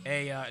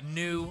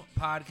new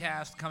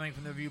podcast coming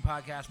from the Review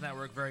Podcast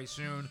Network very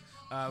soon.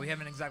 We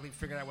haven't exactly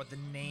figured out what the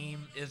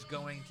name is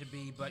going to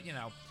be, but,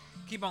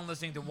 keep on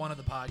listening to one of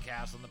the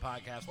podcasts on the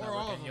podcast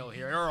network, and you'll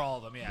hear it. Or all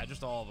of them, yeah,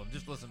 just all of them.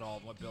 Just listen to all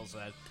of what Bill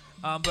said.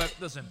 But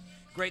listen,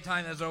 great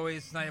time as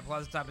always tonight at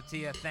Plaza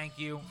Tapatia. Thank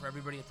you for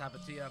everybody at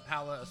Tapatia,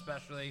 Paula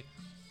especially.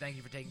 Thank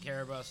you for taking care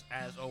of us.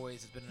 As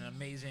always, it's been an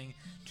amazing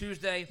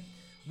Tuesday.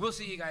 We'll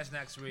see you guys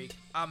next week.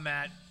 I'm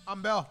Matt.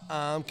 I'm Bill.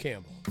 I'm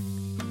Campbell.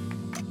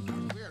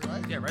 Weird,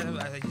 right? Yeah, right?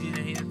 He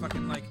didn't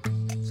fucking,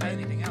 say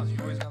anything else. You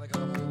always got, a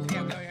whole...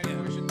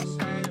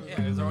 Yeah,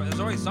 there's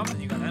always something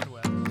you got to end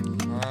with.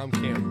 I'm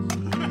Campbell.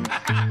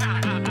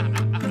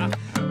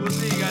 We'll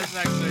see you guys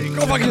next week.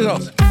 Go fuck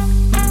yourselves.